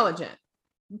 Very intelligent.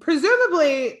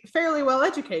 Presumably fairly well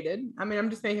educated. I mean, I'm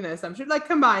just making that assumption, like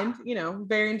combined,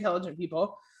 very intelligent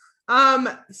people,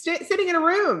 sitting in a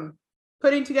room,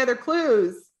 putting together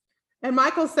clues. And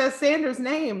Michael says Sanders'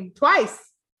 name twice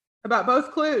about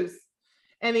both clues.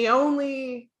 And the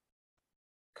only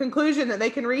conclusion that they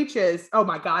can reach is, oh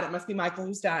my God, it must be Michael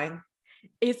who's dying.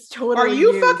 It's totally Are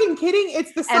you fucking kidding?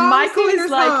 It's the song. And Michael Sanders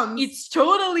is like, hums. it's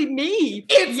totally me.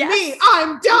 It's me.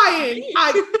 I'm dying.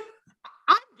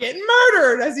 I'm getting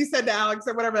murdered, as he said to Alex,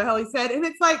 or whatever the hell he said. And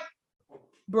it's like,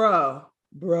 bro,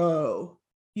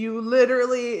 you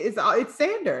literally, it's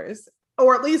Sanders.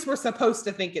 Or at least we're supposed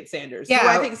to think it's Sanders. Yeah,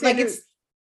 I think Sanders, like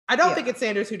I don't think it's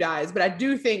Sanders who dies, but I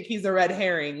do think he's a red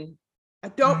herring. I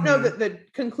don't know that the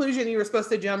conclusion you were supposed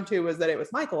to jump to was that it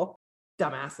was Michael.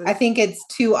 dumbasses. I think it's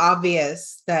too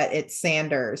obvious that it's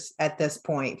Sanders at this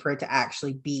point for it to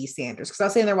actually be Sanders. Because I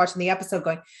was sitting there watching the episode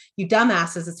going, you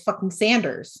dumbasses, it's fucking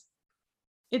Sanders.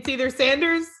 It's either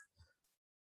Sanders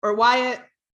or Wyatt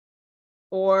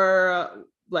or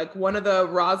like one of the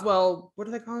Roswell, what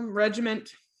do they call them? Regiment,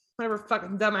 whatever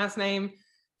fucking dumbass name.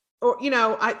 Or, you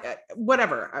know, I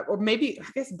whatever. Or maybe, I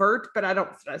guess Bert, but I don't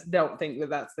think that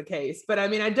that's the case. But I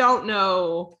mean, I don't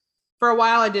know. For a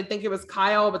while, I did think it was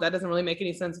Kyle, but that doesn't really make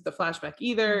any sense with the flashback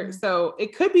either. Mm-hmm. So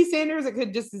it could be Sanders. It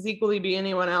could just as equally be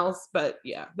anyone else. But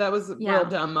yeah, that was a real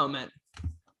dumb moment.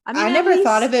 I never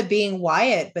thought of it being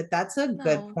Wyatt, but that's a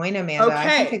good point, Amanda.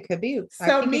 I think it could be. So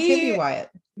I think it could be Wyatt.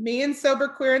 Me and Sober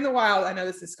Queer in the Wild. I know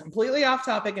this is completely off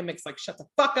topic and makes like shut the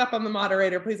fuck up on the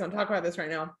moderator. Please don't talk about this right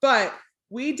now. But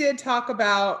we did talk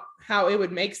about how it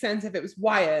would make sense if it was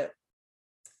Wyatt,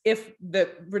 if the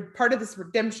part of this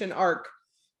redemption arc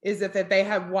is if they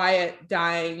have Wyatt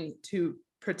dying to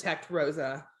protect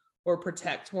Rosa or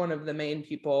protect one of the main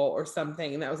people or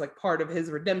something, and that was like part of his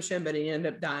redemption, but he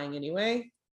ended up dying anyway.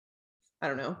 I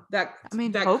don't know. That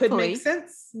could make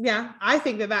sense. Yeah, I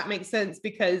think that makes sense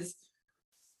because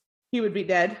he would be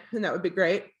dead, and that would be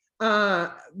great.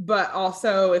 But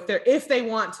also, if they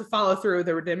want to follow through with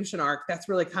the redemption arc, that's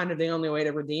really kind of the only way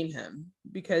to redeem him,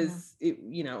 because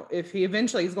if he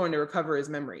eventually is going to recover his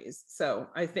memories. So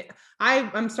I think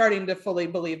I'm starting to fully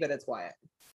believe that it's Wyatt.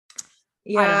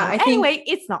 Yeah. I think anyway,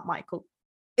 it's not Michael.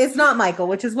 It's not Michael,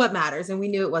 which is what matters, and we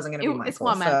knew it wasn't going to be Michael. It's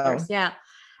what matters. Yeah.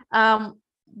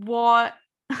 What?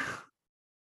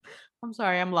 I'm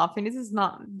sorry, I'm laughing. This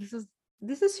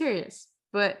is serious.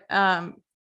 But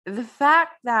the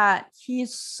fact that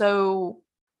he's so,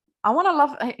 I want to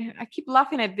laugh. I keep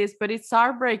laughing at this, but it's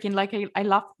heartbreaking. Like I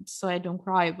laugh so I don't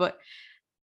cry. But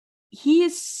he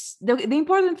is the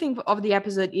important thing of the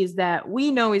episode is that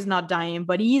we know he's not dying,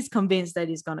 but he is convinced that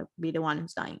he's gonna be the one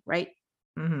who's dying, right?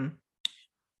 Mm-hmm.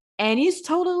 And he's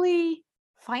totally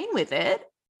fine with it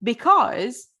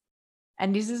because,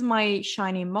 and this is my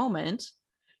shining moment,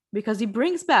 because he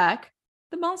brings back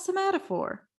the monster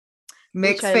metaphor.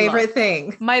 Mick's favorite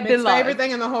thing. My Mick's favorite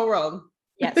thing in the whole world.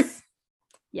 Yes.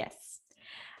 Yes.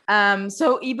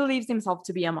 So he believes himself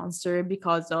to be a monster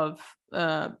because of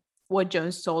what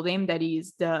Jones told him, that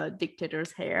he's the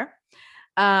dictator's heir.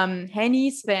 And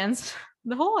he spends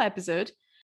the whole episode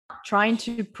trying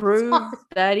to prove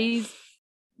that he's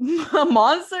a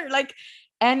monster.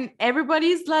 And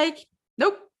everybody's like,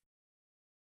 nope.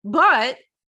 But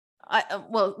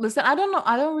listen, I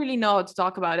don't really know how to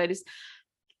talk about it. It's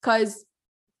because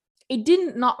it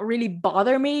did not really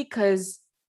bother me because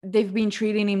they've been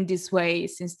treating him this way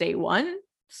since day one.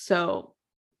 So,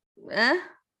 but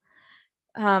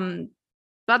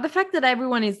the fact that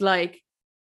everyone is like,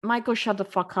 Michael, shut the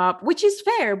fuck up, which is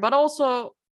fair, but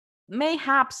also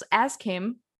mayhaps ask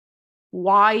him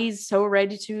why he's so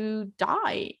ready to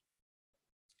die.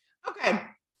 Okay, I'm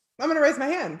going to raise my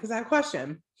hand because I have a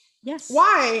question. Yes.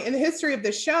 Why, in the history of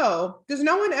this show, does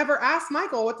no one ever ask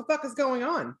Michael what the fuck is going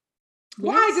on?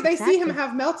 Why do they see him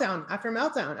have meltdown after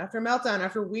meltdown after meltdown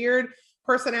after weird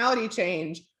personality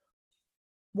change?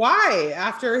 Why,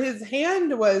 after his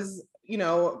hand was,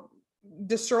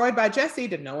 destroyed by Jesse,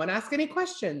 did no one ask any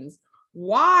questions?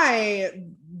 Why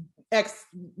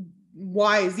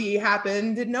XYZ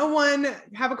happened? Did no one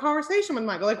have a conversation with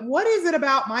Michael? Like, what is it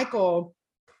about Michael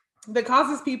that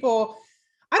causes people,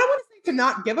 I don't want to say to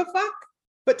not give a fuck,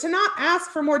 but to not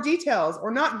ask for more details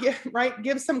or not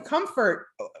give some comfort?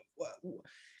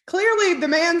 Clearly the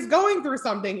man's going through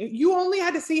something. You only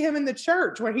had to see him in the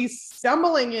church where he's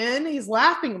stumbling in, he's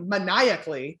laughing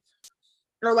maniacally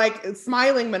or like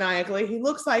smiling maniacally. He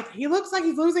looks like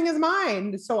he's losing his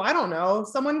mind. So I don't know,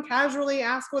 someone casually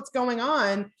ask what's going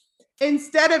on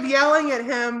instead of yelling at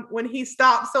him when he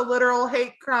stops a literal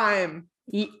hate crime.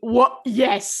 What?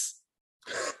 Yes.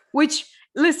 Which,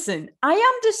 listen, I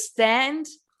understand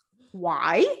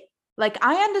why. Like,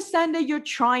 I understand that you're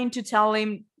trying to tell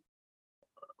him,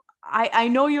 I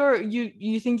know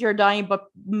you think you're dying, but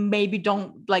maybe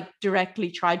don't like directly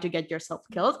try to get yourself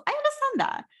killed. I understand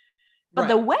that. But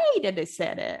the way that they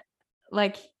said it,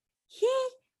 like, he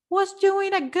was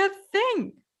doing a good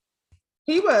thing.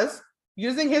 He was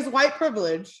using his white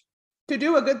privilege to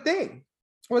do a good thing.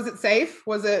 Was it safe?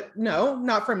 Was it? No,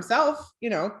 not for himself,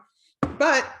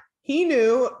 but he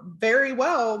knew very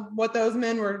well what those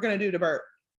men were going to do to Bert.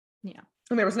 Yeah.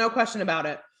 And there was no question about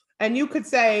it. And you could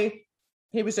say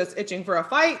he was just itching for a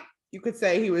fight. You could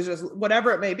say he was just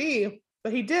whatever it may be,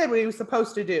 but he did what he was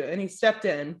supposed to do and he stepped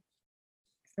in.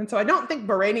 And so I don't think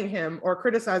berating him or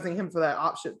criticizing him for that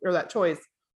option or that choice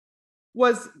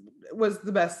was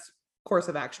the best course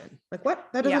of action. Like, what?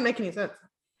 That doesn't make any sense.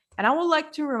 And I would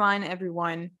like to remind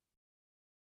everyone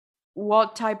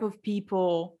what type of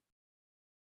people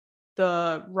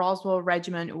the Roswell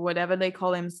Regiment, or whatever they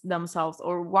call themselves,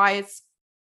 or Wyatt's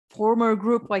former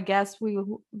group, I guess we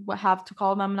have to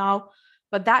call them now.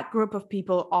 But that group of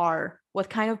people are, what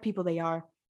kind of people they are,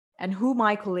 and who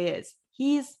Michael is.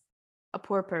 He's a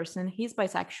poor person. He's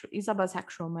bisexual. He's a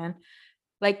bisexual man.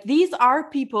 Like, these are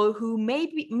people who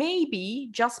maybe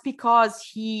just because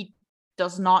he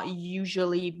does not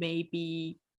usually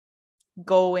maybe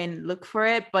go and look for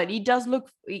it, but he has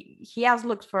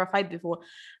looked for a fight before,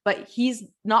 but he's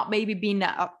not maybe been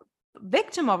a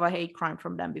victim of a hate crime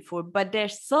from them before, but they're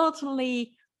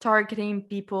certainly targeting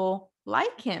people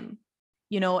like him,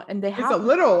 and they have He's a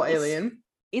literal alien.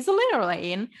 He's a literal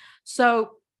alien.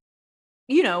 So,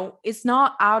 it's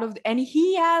not out of, and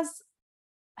he has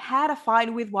had a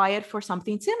fight with Wyatt for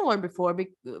something similar before,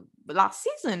 last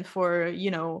season for,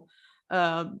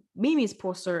 Mimi's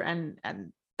poster, and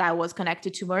that was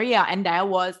connected to Maria, and that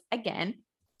was again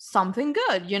something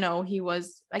good. He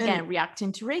was again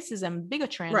reacting to racism,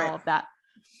 bigotry, and all of that.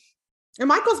 And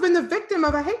Michael's been the victim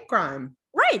of a hate crime.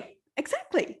 Right,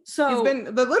 exactly. So he's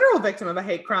been the literal victim of a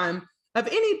hate crime. Of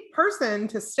any person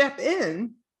to step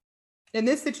in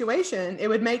this situation, it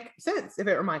would make sense if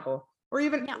it were Michael, or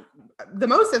even the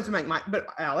most sense would make Mike, but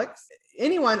Alex,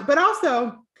 anyone. But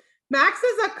also, Max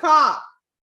is a cop.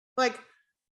 Like,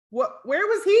 where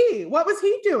was he? What was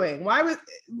he doing? Why was,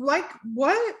 like,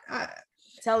 what?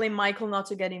 Telling Michael not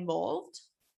to get involved?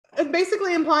 And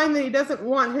basically implying that he doesn't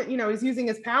want, he's using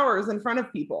his powers in front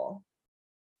of people.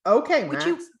 Okay, Max.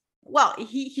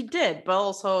 He did, but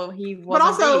also he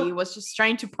wasn't he was just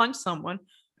trying to punch someone.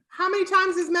 How many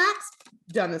times has Max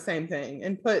done the same thing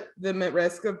and put them at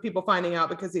risk of people finding out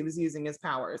because he was using his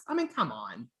powers? I mean, come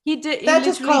on. He did. That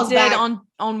just calls back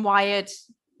on Wyatt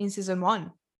in season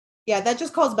 1. Yeah, that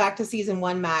just calls back to season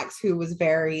 1 Max, who was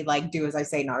very like, do as I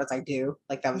say, not as I do.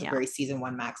 Like, that was a very season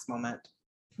 1 Max moment.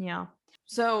 Yeah.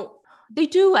 So they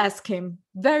do ask him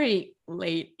very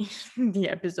late in the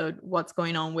episode what's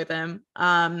going on with him,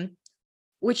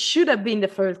 which should have been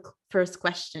the first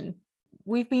question.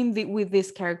 We've been with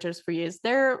these characters for years.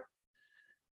 Their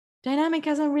dynamic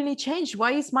hasn't really changed.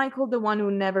 Why is Michael the one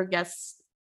who never gets,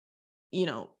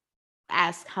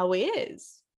 asked how he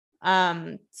is?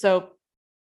 So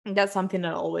that's something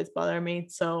that always bothered me.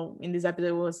 So in this episode,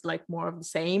 it was like more of the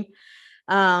same.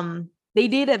 They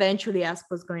did eventually ask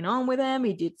what's going on with him.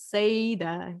 He did say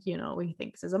that, he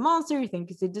thinks he's a monster. He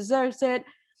thinks he deserves it.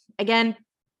 Again,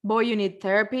 boy, you need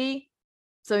therapy.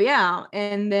 So yeah.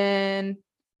 And then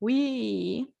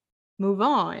we move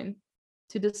on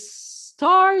to the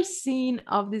star scene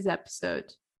of this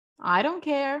episode. I don't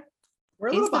care.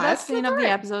 It's the best scene of the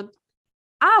episode.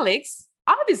 Alex,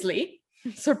 obviously,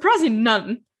 surprising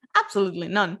none, absolutely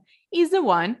none, is the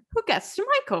one who gets to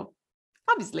Michael.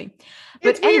 Obviously.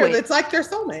 It's weird. It's like they're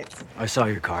soulmates. I saw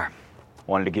your car.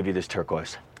 Wanted to give you this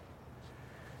turquoise.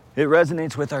 It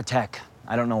resonates with our tech.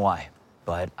 I don't know why,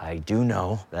 but I do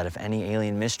know that if any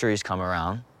alien mysteries come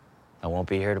around, I won't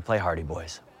be here to play Hardy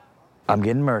Boys. I'm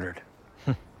getting murdered.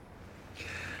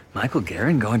 Michael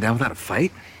Guerin going down without a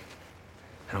fight?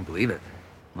 I don't believe it.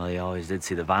 Well, you always did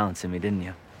see the violence in me, didn't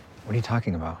you? What are you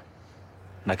talking about?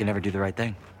 I could never do the right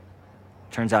thing.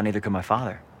 Turns out neither could my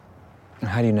father.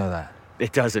 How do you know that?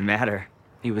 It doesn't matter.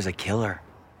 He was a killer.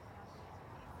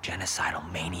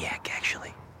 Genocidal maniac,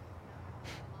 actually.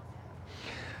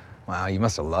 Wow, you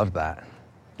must have loved that.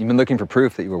 You've been looking for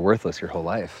proof that you were worthless your whole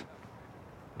life.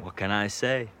 What can I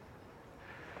say?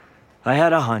 I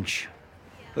had a hunch.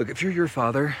 Look, if you're your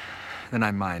father, then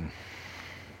I'm mine.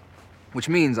 Which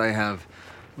means I have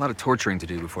a lot of torturing to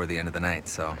do before the end of the night,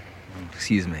 so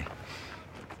excuse me.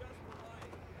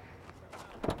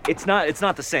 It's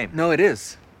not the same. No, it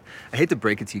is. I hate to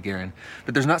break it to you, Guerin,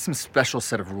 but there's not some special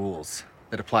set of rules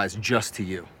that applies just to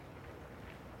you.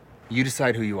 You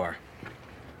decide who you are.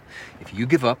 If you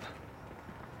give up,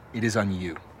 it is on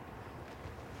you.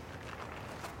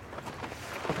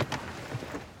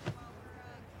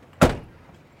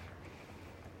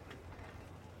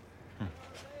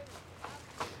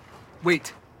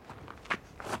 Wait.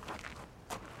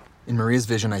 In Maria's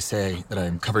vision, I say that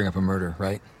I'm covering up a murder,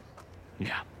 right?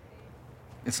 Yeah.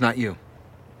 It's not you.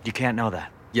 You can't know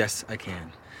that. Yes, I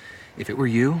can. If it were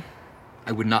you,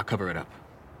 I would not cover it up.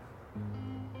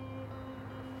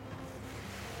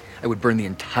 I would burn the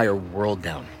entire world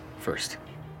down first.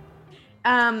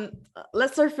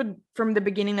 Let's start from the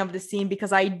beginning of the scene,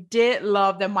 because I did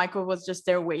love that Michael was just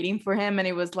there waiting for him, and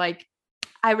it was like,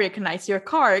 I recognize your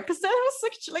car, because that was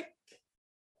such like,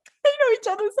 they know each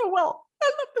other so well.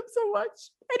 I love them so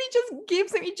much. And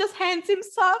he just hands him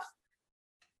stuff.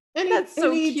 And That's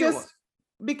so he cute. just,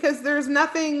 because there's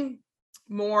nothing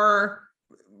more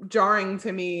jarring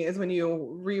to me is when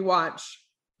you rewatch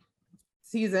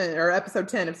season or episode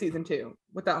 10 of season 2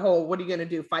 with that whole, what are you going to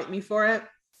do? Fight me for it?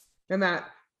 And that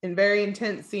very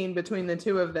intense scene between the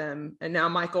two of them. And now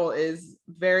Michael is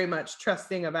very much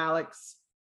trusting of Alex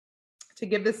to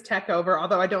give this tech over,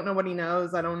 although I don't know what he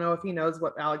knows. I don't know if he knows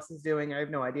what Alex is doing. I have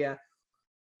no idea.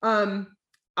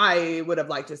 I would have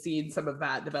liked to see some of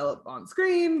that develop on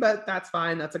screen, but that's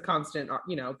fine. That's a constant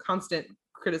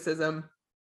criticism.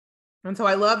 And so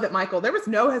I love that Michael, there was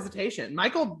no hesitation.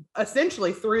 Michael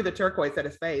essentially threw the turquoise at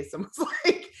his face and was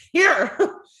like,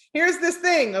 here's this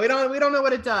thing. We don't know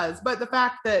what it does. But the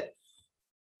fact that,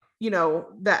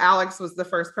 that Alex was the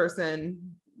first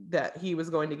person that he was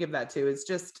going to give that to is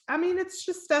just, it's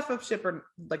just stuff of shipper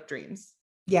like dreams.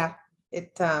 Yeah.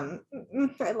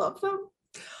 I love them.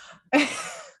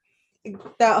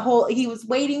 That whole, he was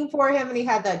waiting for him and he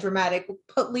had that dramatic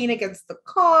lean against the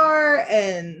car,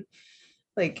 and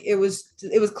like it was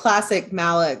classic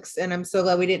Malex. And I'm so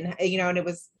glad we didn't, and it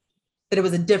was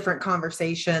a different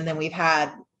conversation than we've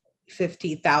had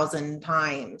 50,000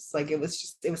 times. Like it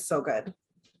was so good.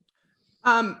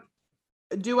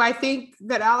 Do I think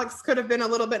that Alex could have been a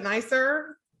little bit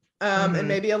nicer and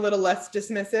maybe a little less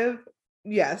dismissive?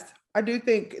 Yes. I do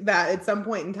think that at some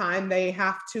point in time, they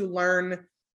have to learn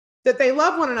that they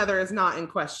love one another is not in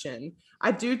question.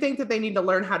 I do think that they need to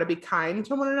learn how to be kind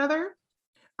to one another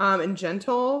and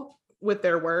gentle with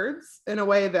their words in a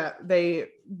way that they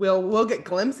will get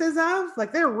glimpses of.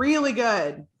 Like they're really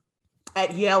good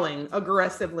at yelling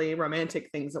aggressively romantic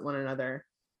things at one another.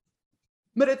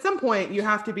 But at some point you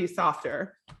have to be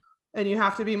softer and you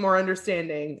have to be more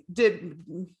understanding.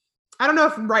 I don't know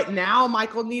if right now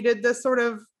Michael needed this sort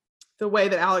of the way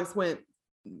that Alex went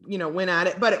at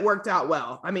it, but it worked out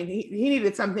well. I mean, he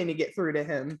needed something to get through to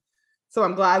him. So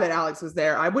I'm glad that Alex was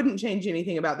there. I wouldn't change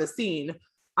anything about the scene.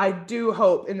 I do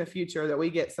hope in the future that we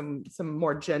get some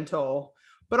more gentle,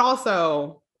 but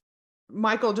also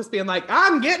Michael just being like,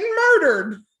 I'm getting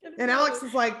murdered. And Alex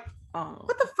is like,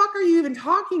 what the fuck are you even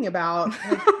talking about?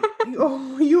 Like,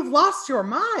 you've lost your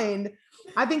mind.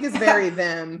 I think it's very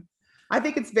them. I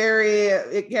think it's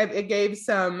it gave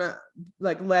some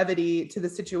like levity to the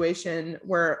situation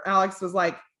where Alex was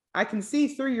like, I can see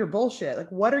through your bullshit. Like,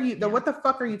 what the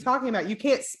fuck are you talking about? You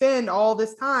can't spend all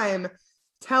this time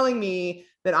telling me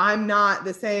that I'm not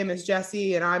the same as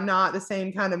Jesse and I'm not the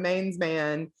same kind of mains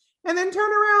man, and then turn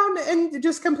around and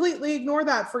just completely ignore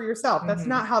that for yourself. That's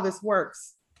not how this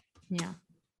works. Yeah.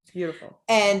 Beautiful.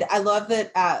 And I love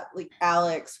that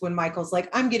Alex, when Michael's like,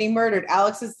 I'm getting murdered,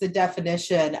 Alex is the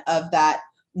definition of that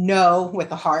no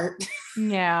with a heart.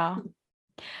 Yeah.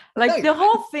 Like the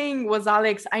whole thing was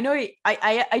Alex. I know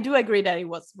I do agree that he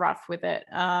was rough with it.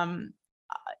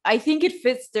 I think it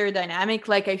fits their dynamic.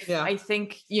 Like I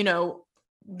think,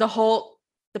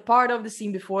 the part of the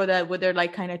scene before that where they're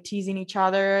like kind of teasing each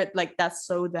other, like that's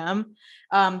so them.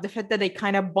 The fact that they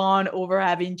kind of bond over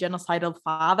having genocidal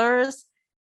fathers.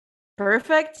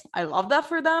 Perfect. I love that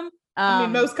for them. I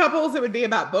mean, most couples, it would be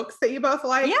about books that you both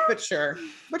like, but sure.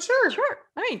 Sure.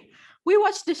 I mean, we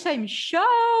watched the same show.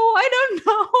 I don't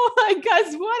know. I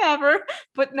guess whatever.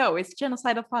 But no, it's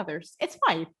genocidal fathers. It's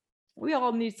fine. We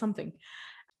all need something.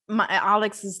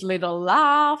 Alex's little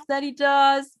laugh that he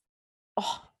does.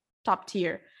 Oh, top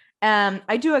tier.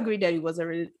 I do agree that he was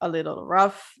a little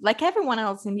rough, like everyone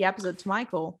else in the episode to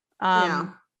Michael.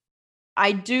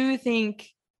 I do think,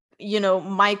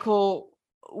 Michael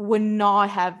would not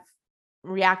have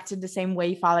reacted the same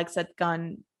way if Alex had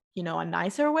gone, a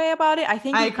nicer way about it. I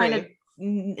think he kind of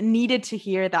needed to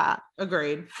hear that.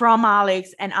 Agreed. From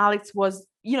Alex. And Alex was,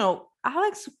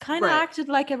 Alex kind of acted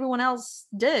like everyone else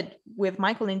did with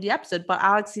Michael in the episode, but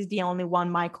Alex is the only one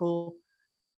Michael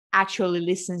actually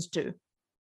listens to.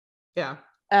 Yeah.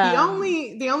 The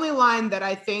only line that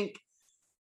I think,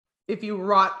 if you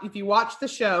watch the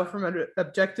show from an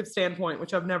objective standpoint,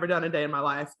 which I've never done a day in my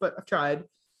life, but I've tried.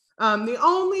 The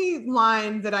only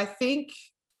line that I think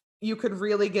you could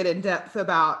really get in depth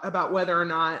about whether or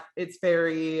not it's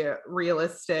very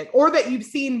realistic, or that you've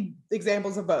seen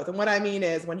examples of both. And what I mean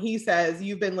is when he says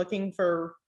you've been looking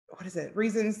for,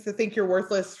 reasons to think you're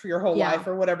worthless for your whole life,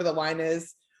 or whatever the line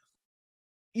is.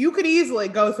 You could easily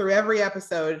go through every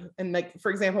episode and make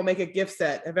a gift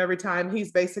set of every time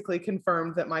he's basically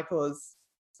confirmed that Michael is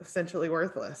essentially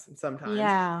worthless sometimes.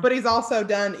 Yeah. But he's also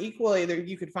done equally, that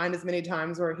you could find as many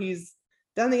times where he's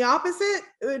done the opposite,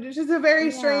 which is a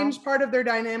very strange part of their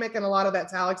dynamic. And a lot of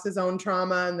that's Alex's own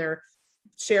trauma and their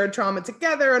shared trauma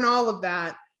together and all of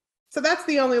that. So that's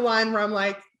the only line where I'm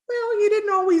like, well, you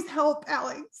didn't always help,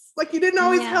 Alex. Like, you didn't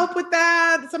always help with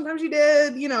that. Sometimes you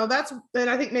did, and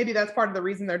I think maybe that's part of the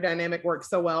reason their dynamic works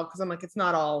so well. Cause I'm like, it's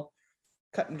not all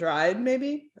cut and dried,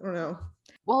 maybe. I don't know.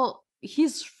 Well,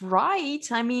 he's right.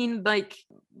 I mean, like,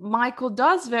 Michael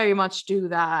does very much do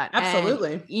that.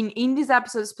 Absolutely. And in this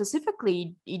episode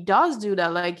specifically, he does do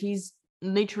that. Like, he's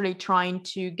literally trying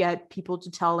to get people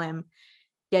to tell him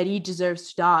that he deserves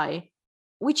to die,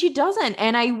 which he doesn't.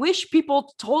 And I wish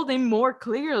people told him more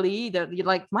clearly that,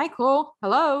 like, Michael,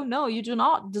 hello, no, you do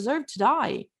not deserve to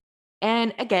die.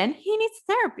 And again, he needs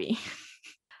therapy.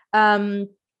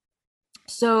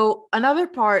 So another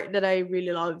part that I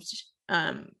really loved,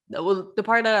 the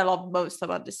part that I loved most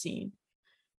about the scene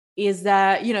is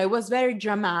that, it was very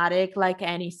dramatic, like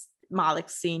any Malik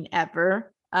scene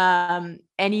ever. And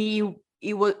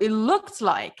it looked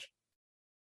like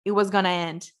it was gonna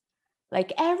end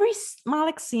like every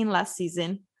Malik scene last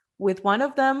season, with one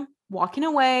of them walking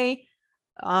away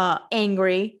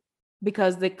angry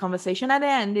because the conversation had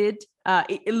ended.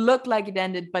 It looked like it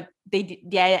ended, but they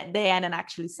hadn't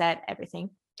actually said everything.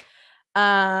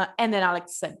 And then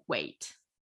Alex said, wait.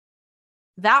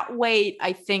 That wait,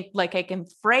 I think, like, I can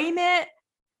frame it.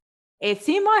 It's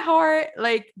in my heart.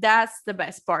 Like, that's the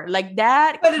best part. Like,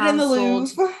 that put it in the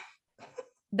Louvre.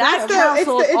 It's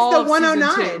the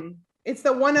 109. It's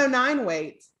the 109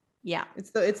 wait. Yeah.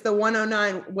 It's the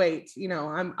 109 wait.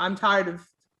 I'm tired of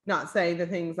not saying the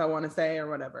things I want to say or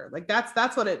whatever. Like,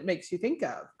 that's what it makes you think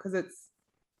of, because it's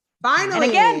finally. And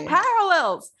again,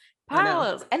 parallels. And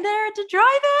they're at the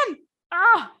drive-in.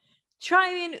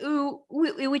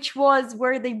 Which was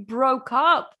where they broke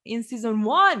up in season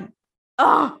 1.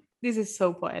 This is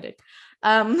so poetic.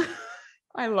 I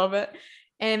love it.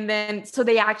 And then, so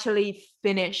they actually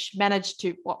managed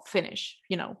to finish,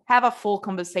 have a full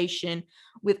conversation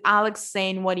with Alex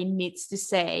saying what he needs to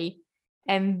say.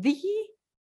 And the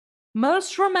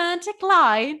most romantic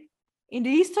line in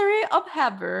the history of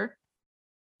ever,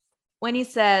 when he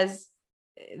says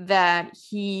that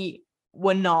he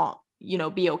would not,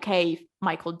 be okay if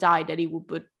Michael died, that he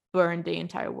would burn the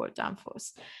entire world down for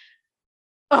us.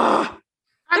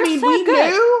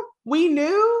 We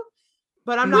knew,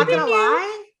 but I'm not gonna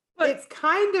lie, it's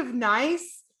kind of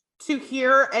nice to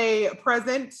hear a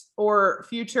present or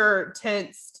future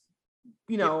tense,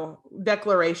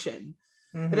 declaration.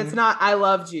 But it's not, I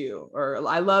loved you, or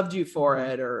I loved you for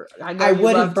it, or I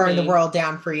would have burned the world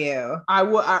down for you. I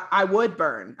would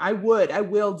burn. I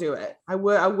will do it. I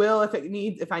will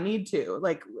if I need to.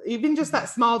 Like, even just that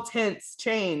small tense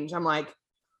change, I'm like,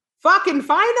 fucking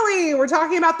finally, we're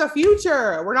talking about the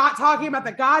future. We're not talking about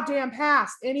the goddamn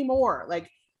past anymore.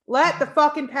 Like, let the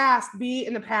fucking past be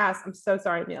in the past. I'm so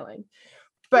sorry, I'm yelling.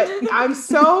 But I'm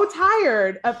so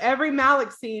tired of every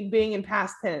Malik scene being in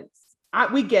past tense.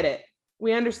 We get it.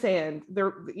 We understand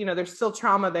there's still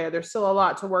trauma there. There's still a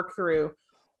lot to work through,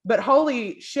 but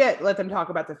holy shit, let them talk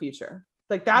about the future.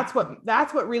 Like, that's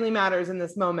what really matters in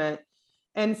this moment.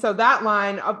 And so that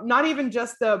line of not even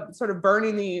just the sort of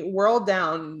burning the world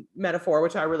down metaphor,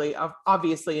 which I really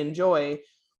obviously enjoy,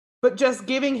 but just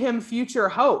giving him future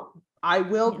hope. I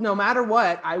will, no matter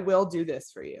what, I will do this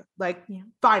for you. Like,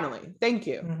 finally, thank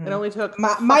you. Mm-hmm. It only took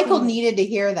Michael needed to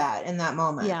hear that in that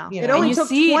moment. Yeah, it only took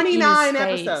 29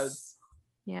 episodes.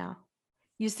 Yeah,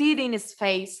 you see it in his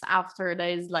face after that.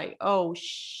 Is like, oh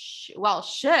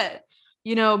shit,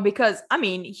 because I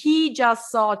mean, he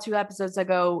just saw 2 episodes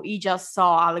ago, he just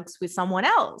saw Alex with someone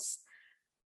else.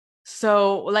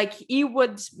 So, like, it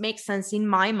would make sense in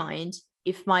my mind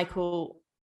if Michael,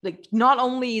 like, not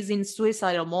only is in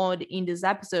suicidal mode in this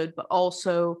episode, but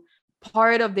also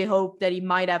part of the hope that he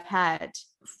might have had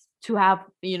to have,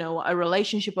 a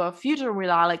relationship or a future with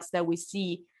Alex that we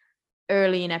see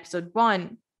early in episode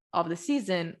 1 of the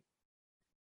season,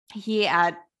 he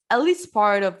had at least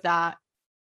part of that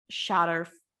shattered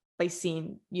by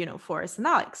seeing, Forrest and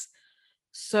Alex.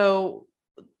 So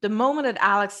the moment that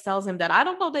Alex tells him that, I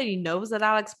don't know that he knows that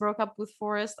Alex broke up with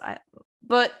Forrest,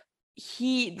 but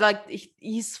he, like,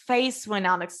 his face when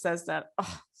Alex says that,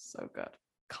 so good.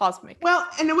 Cosmic. Well,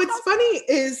 and what's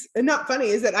not funny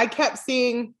is that I kept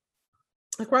seeing,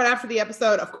 like, right after the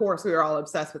episode, of course, we were all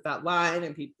obsessed with that line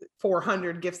and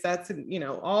 400 gift sets and,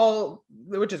 all,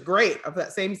 which is great, of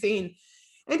that same scene.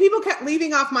 And people kept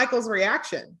leaving off Michael's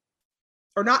reaction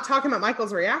or not talking about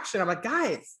Michael's reaction. I'm like,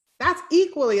 guys, that's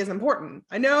equally as important.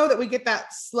 I know that we get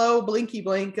that slow blinky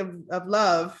blink of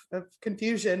love, of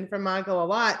confusion from Michael a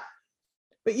lot,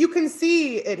 but you can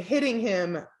see it hitting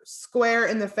him square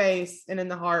in the face and in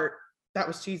the heart. That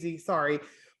was cheesy. Sorry.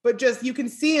 But just, you can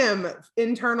see him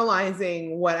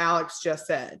internalizing what Alex just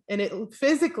said. And it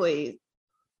physically,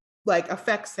 like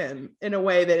affects him in a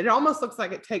way that it almost looks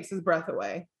like it takes his breath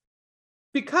away.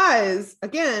 Because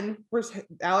again,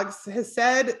 Alex has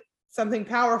said something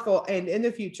powerful and in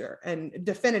the future and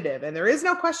definitive, and there is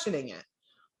no questioning it.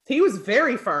 He was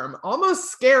very firm,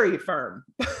 almost scary firm.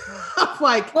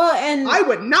 Like, well, and I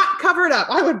would not cover it up.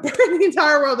 I would burn the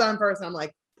entire world down first. I'm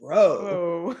like,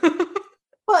 bro.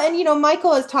 Well, and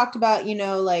Michael has talked about,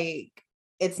 like,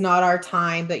 it's not our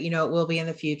time, but it will be in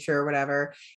the future or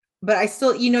whatever. But I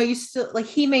still, you still, like,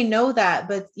 he may know that,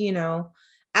 but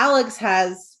Alex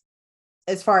has,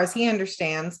 as far as he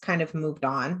understands, kind of moved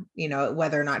on,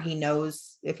 whether or not he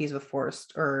knows if he's with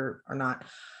Forrest or not.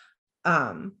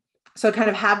 So kind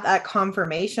of have that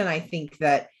confirmation, I think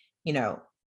that,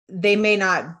 they may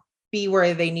not be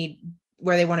where they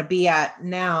want to be at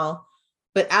now,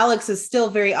 but Alex is still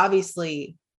very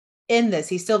obviously in this.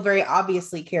 He still very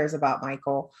obviously cares about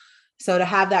Michael. So to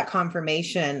have that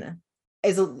confirmation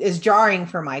is jarring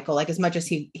for Michael, like, as much as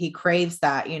he craves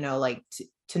that, like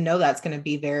to know that's going to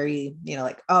be very,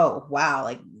 like, oh, wow,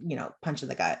 like, punch in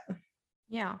the gut.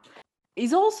 Yeah.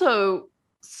 He's also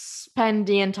spent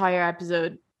the entire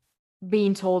episode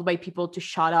being told by people to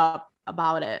shut up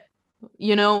about it.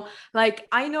 Like,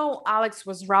 I know Alex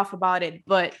was rough about it,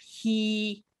 but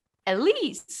he at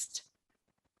least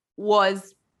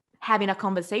was having a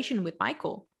conversation with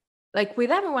Michael. Like,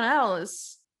 with everyone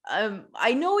else,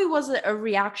 I know it was a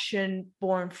reaction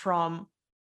born from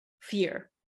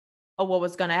fear of what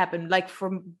was going to happen. Like,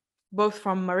 from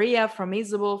Maria, from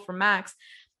Isabel, from Max,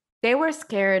 they were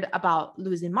scared about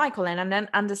losing Michael, and then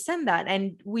understand that.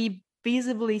 And we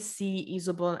visibly see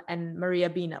Isabel and Maria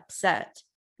being upset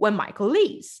when Michael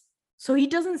leaves. So he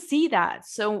doesn't see that.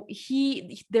 So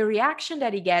the reaction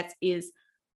that he gets is,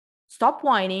 stop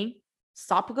whining,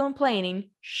 stop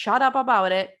complaining, shut up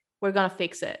about it. We're going to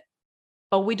fix it.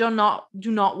 But we do not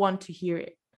want to hear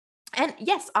it. And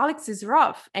yes, Alex is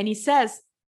rough. And he says,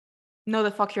 no, the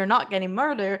fuck, you're not getting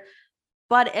murdered.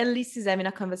 But at least he's having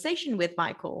a conversation with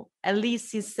Michael. At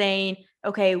least he's saying,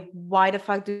 okay, why the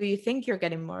fuck do you think you're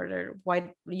getting murdered?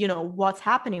 Why, what's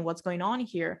happening? What's going on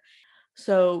here?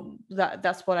 So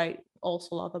that's what I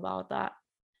also love about that.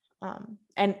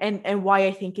 And why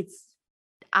I think it's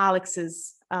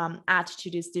Alex's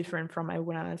attitude is different from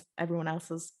everyone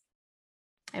else's,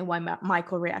 and why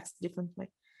Michael reacts differently.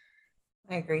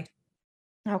 I agree.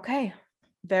 Okay.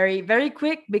 Very, very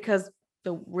quick, because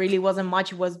there really wasn't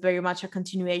much. It was very much a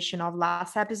continuation of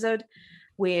last episode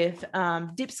with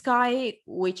Deep Sky,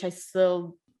 which I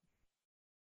still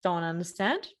don't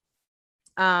understand.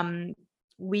 It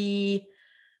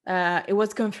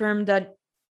was confirmed that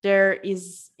there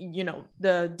is,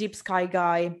 the Deep Sky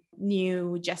guy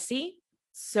knew Jesse.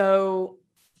 So,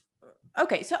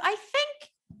 okay. So I think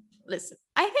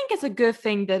it's a good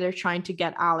thing that they're trying to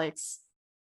get Alex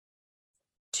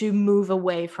to move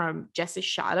away from Jesse's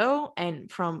shadow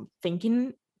and from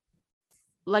thinking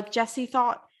like Jesse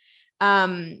thought.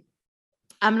 I'm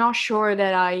not sure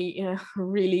that I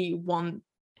really want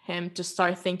him to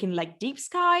start thinking like Deep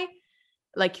Sky,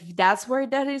 like if that's where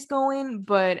that is going.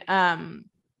 But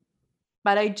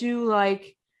I do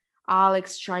like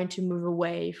Alex trying to move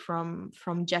away from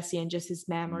Jesse and Jesse's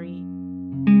memory.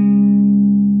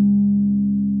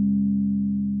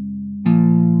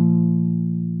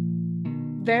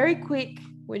 Very quick,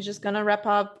 we're just gonna wrap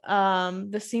up.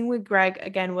 The scene with Greg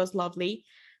again was lovely.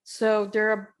 So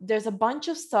there's a bunch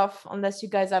of stuff, unless you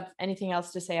guys have anything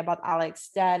else to say about Alex,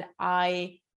 that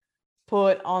I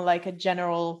put on like a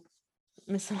general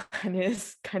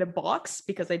miscellaneous kind of box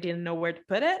because I didn't know where to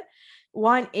put it.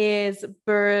 One is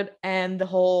Bird and the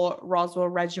whole Roswell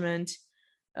Regiment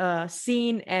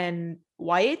scene and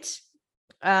Wyatt.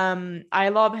 I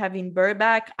love having Bird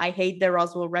back. I hate the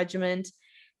Roswell Regiment,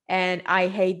 and I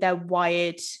hate that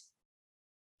Wyatt,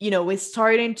 is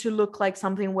starting to look like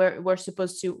something we're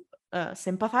supposed to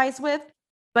sympathize with.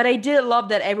 But I did love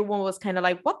that everyone was kind of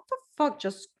like, what the fuck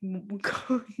just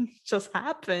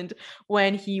happened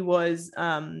when he was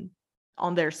on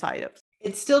their side of.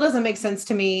 It still doesn't make sense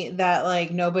to me that like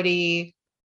nobody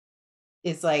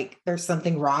is like, there's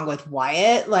something wrong with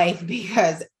Wyatt, like,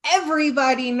 because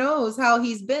everybody knows how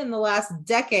he's been the last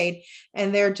decade,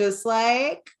 and they're just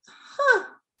like,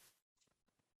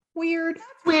 weird.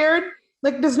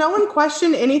 Like, does no one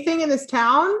question anything in this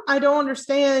town? I don't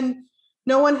understand.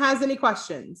 No one has any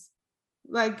questions.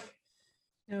 Like,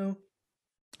 no.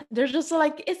 They're just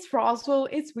like, it's Roswell,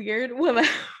 it's weird, whatever.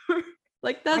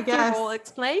 Like, that's the whole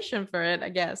explanation for it, I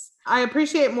guess. I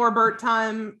appreciate more Bert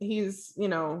time. He's,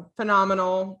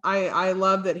 phenomenal. I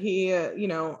love that he,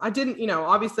 I didn't,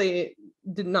 obviously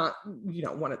did not,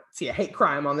 want to see a hate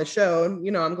crime on the show.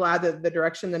 I'm glad that the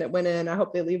direction that it went in. I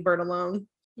hope they leave Bert alone.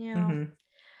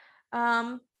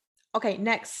 Yeah. Okay,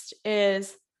 next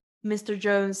is Mr.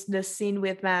 Jones, the scene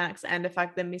with Max, and the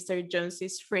fact that Mr. Jones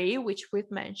is free, which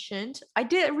we've mentioned. I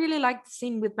did really like the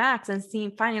scene with Max and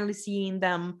finally seeing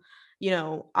them,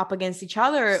 up against each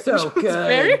other. So which was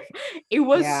good. it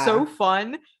was so Yeah.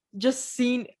 fun. Just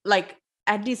seeing, like,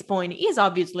 at this point, he's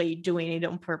obviously doing it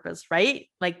on purpose, right?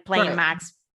 Like playing Right.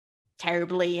 Max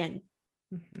terribly and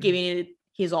giving it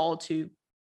his all to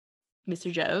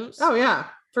Mr. Jones. Oh yeah,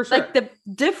 for sure. Like the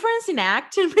difference in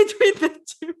acting between the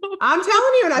two. I'm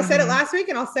telling you, and I said it Mhm. last week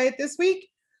and I'll say it this week.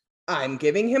 I'm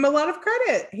giving him a lot of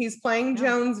credit. He's playing Yeah.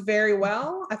 Jones very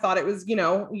well. I thought it was,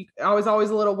 I was always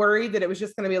a little worried that it was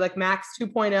just going to be like Max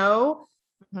 2.0,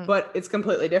 Mhm. but it's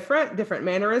completely different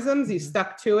mannerisms. He Mhm.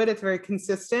 stuck to it. It's very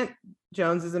consistent.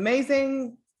 Jones is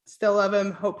amazing. Still love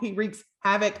him. Hope he wreaks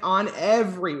havoc on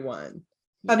everyone.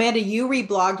 Amanda, you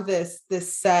reblogged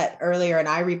this set earlier, and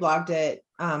I reblogged it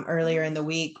earlier in the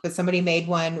week. But somebody made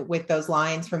one with those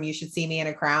lines from "You Should See Me in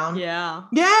a Crown." Yeah.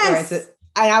 Yes. And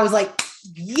I was like,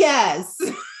 yes.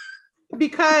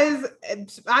 Because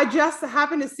I just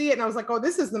happened to see it and I was like, oh,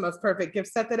 this is the most perfect gift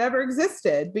set that ever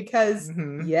existed. Because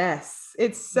Mhm. yes,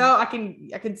 it's so I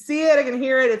can see it, I can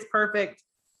hear it, it's perfect.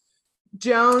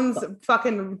 Jones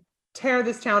fucking tear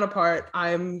this town apart.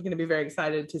 I'm gonna be very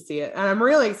excited to see it. And I'm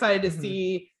really excited to Mhm.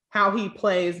 see how he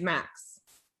plays Max.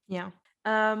 Yeah.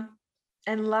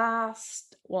 And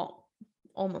last, well,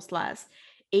 almost last,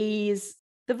 is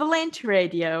the Valenti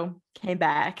radio came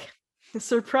back.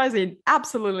 Surprising,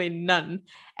 absolutely none.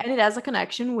 And it has a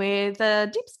connection with the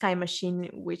Deep Sky Machine,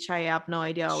 which I have no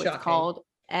idea what it's Shocking. called.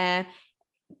 And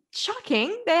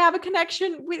shocking, they have a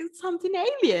connection with something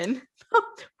alien.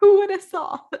 Who would have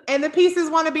thought? And the pieces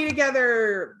want to be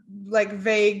together, like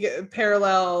vague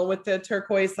parallel with the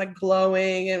turquoise like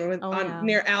glowing and with yeah.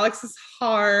 near Alex's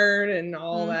heart and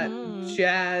all that Mhm.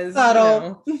 jazz.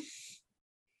 Subtle.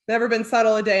 Never been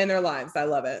subtle a day in their lives. I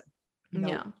love it.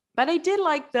 Yeah. But I did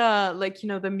like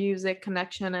the music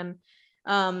connection.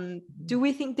 And do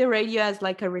we think the radio has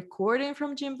like a recording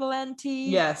from Jim Valenti?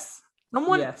 Yes.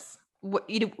 Someone, Yes.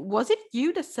 was it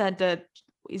you that said that?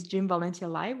 Is Jim Valenti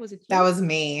alive? Was it you? That was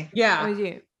me. Yeah. Was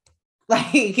you? Like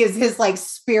his like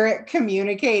spirit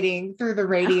communicating through the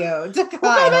radio to Kyle.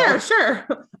 We'll go there, sure.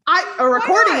 A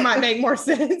recording not? might make more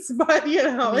sense, but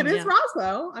it is yeah.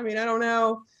 Roswell. I mean, I don't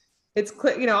know. It's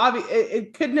clear,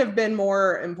 it couldn't have been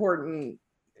more important.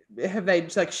 Have they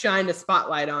just like shined a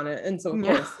spotlight on it? And so of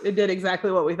Yeah. course it did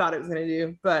exactly what we thought it was going to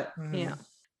do. But Yeah.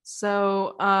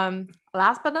 So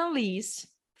last but not least,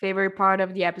 favorite part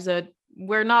of the episode.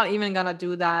 We're not even gonna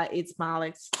do that. It's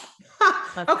Malik's.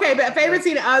 okay, but favorite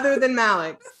scene other than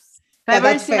Malik's.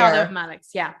 Favorite that's scene out fair. of Malik's,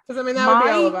 yeah. Because I mean that would be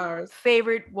all of My ours.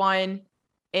 favorite one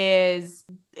is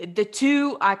the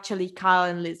two actually Kyle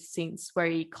and Liz scenes where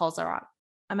he calls her out.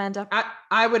 Amanda?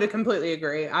 I would completely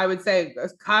agree. I would say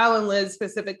Kyle and Liz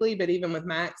specifically, but even with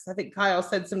Max, I think Kyle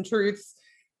said some truths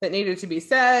that needed to be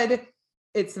said.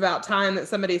 It's about time that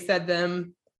somebody said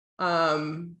them.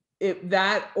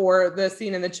 That or the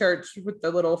scene in the church with the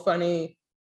little funny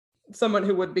someone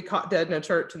who would be caught dead in a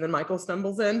church and then Michael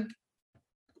stumbles in.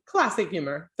 Classic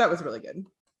humor. That was really good.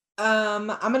 I'm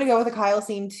gonna go with the Kyle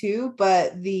scene too,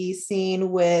 but the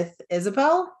scene with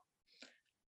Isabel,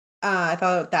 I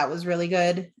thought that was really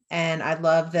good, and I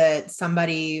love that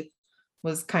somebody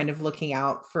was kind of looking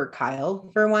out for Kyle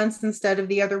for once instead of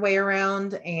the other way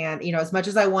around. And as much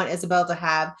as I want Isabel to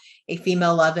have a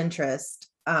female love interest,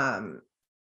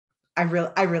 I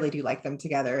really do like them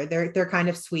together. They're kind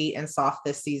of sweet and soft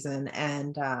this season,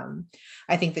 and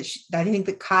I think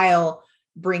that Kyle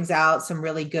brings out some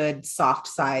really good soft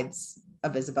sides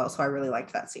of Isabel. So I really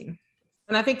liked that scene.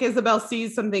 And I think Isabel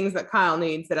sees some things that Kyle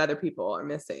needs that other people are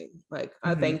missing, like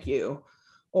a thank you,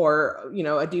 or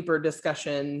a deeper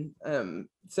discussion.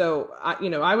 So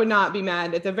I would not be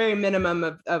mad at the very minimum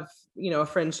of a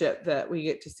friendship that we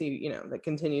get to see, that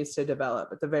continues to develop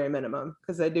at the very minimum,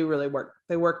 because they do really work.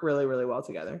 They work really, really well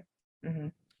together. Mm-hmm.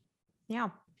 Yeah.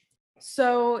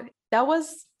 So that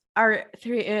was our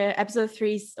episode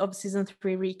 3 of season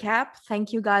 3 recap.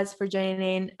 Thank you guys for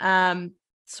joining in.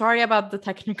 Sorry about the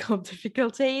technical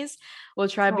difficulties. We'll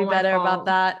try to be better about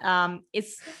that.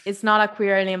 It's not a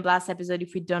Queer Alien Blast episode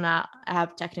if we do not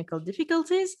have technical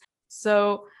difficulties.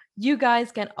 So you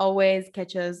guys can always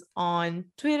catch us on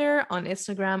Twitter, on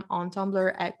Instagram, on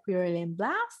Tumblr at Queer Alien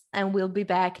Blast, and we'll be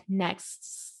back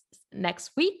next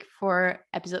week for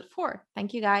episode 4.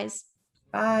 Thank you guys.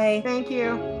 Bye. Thank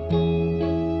you.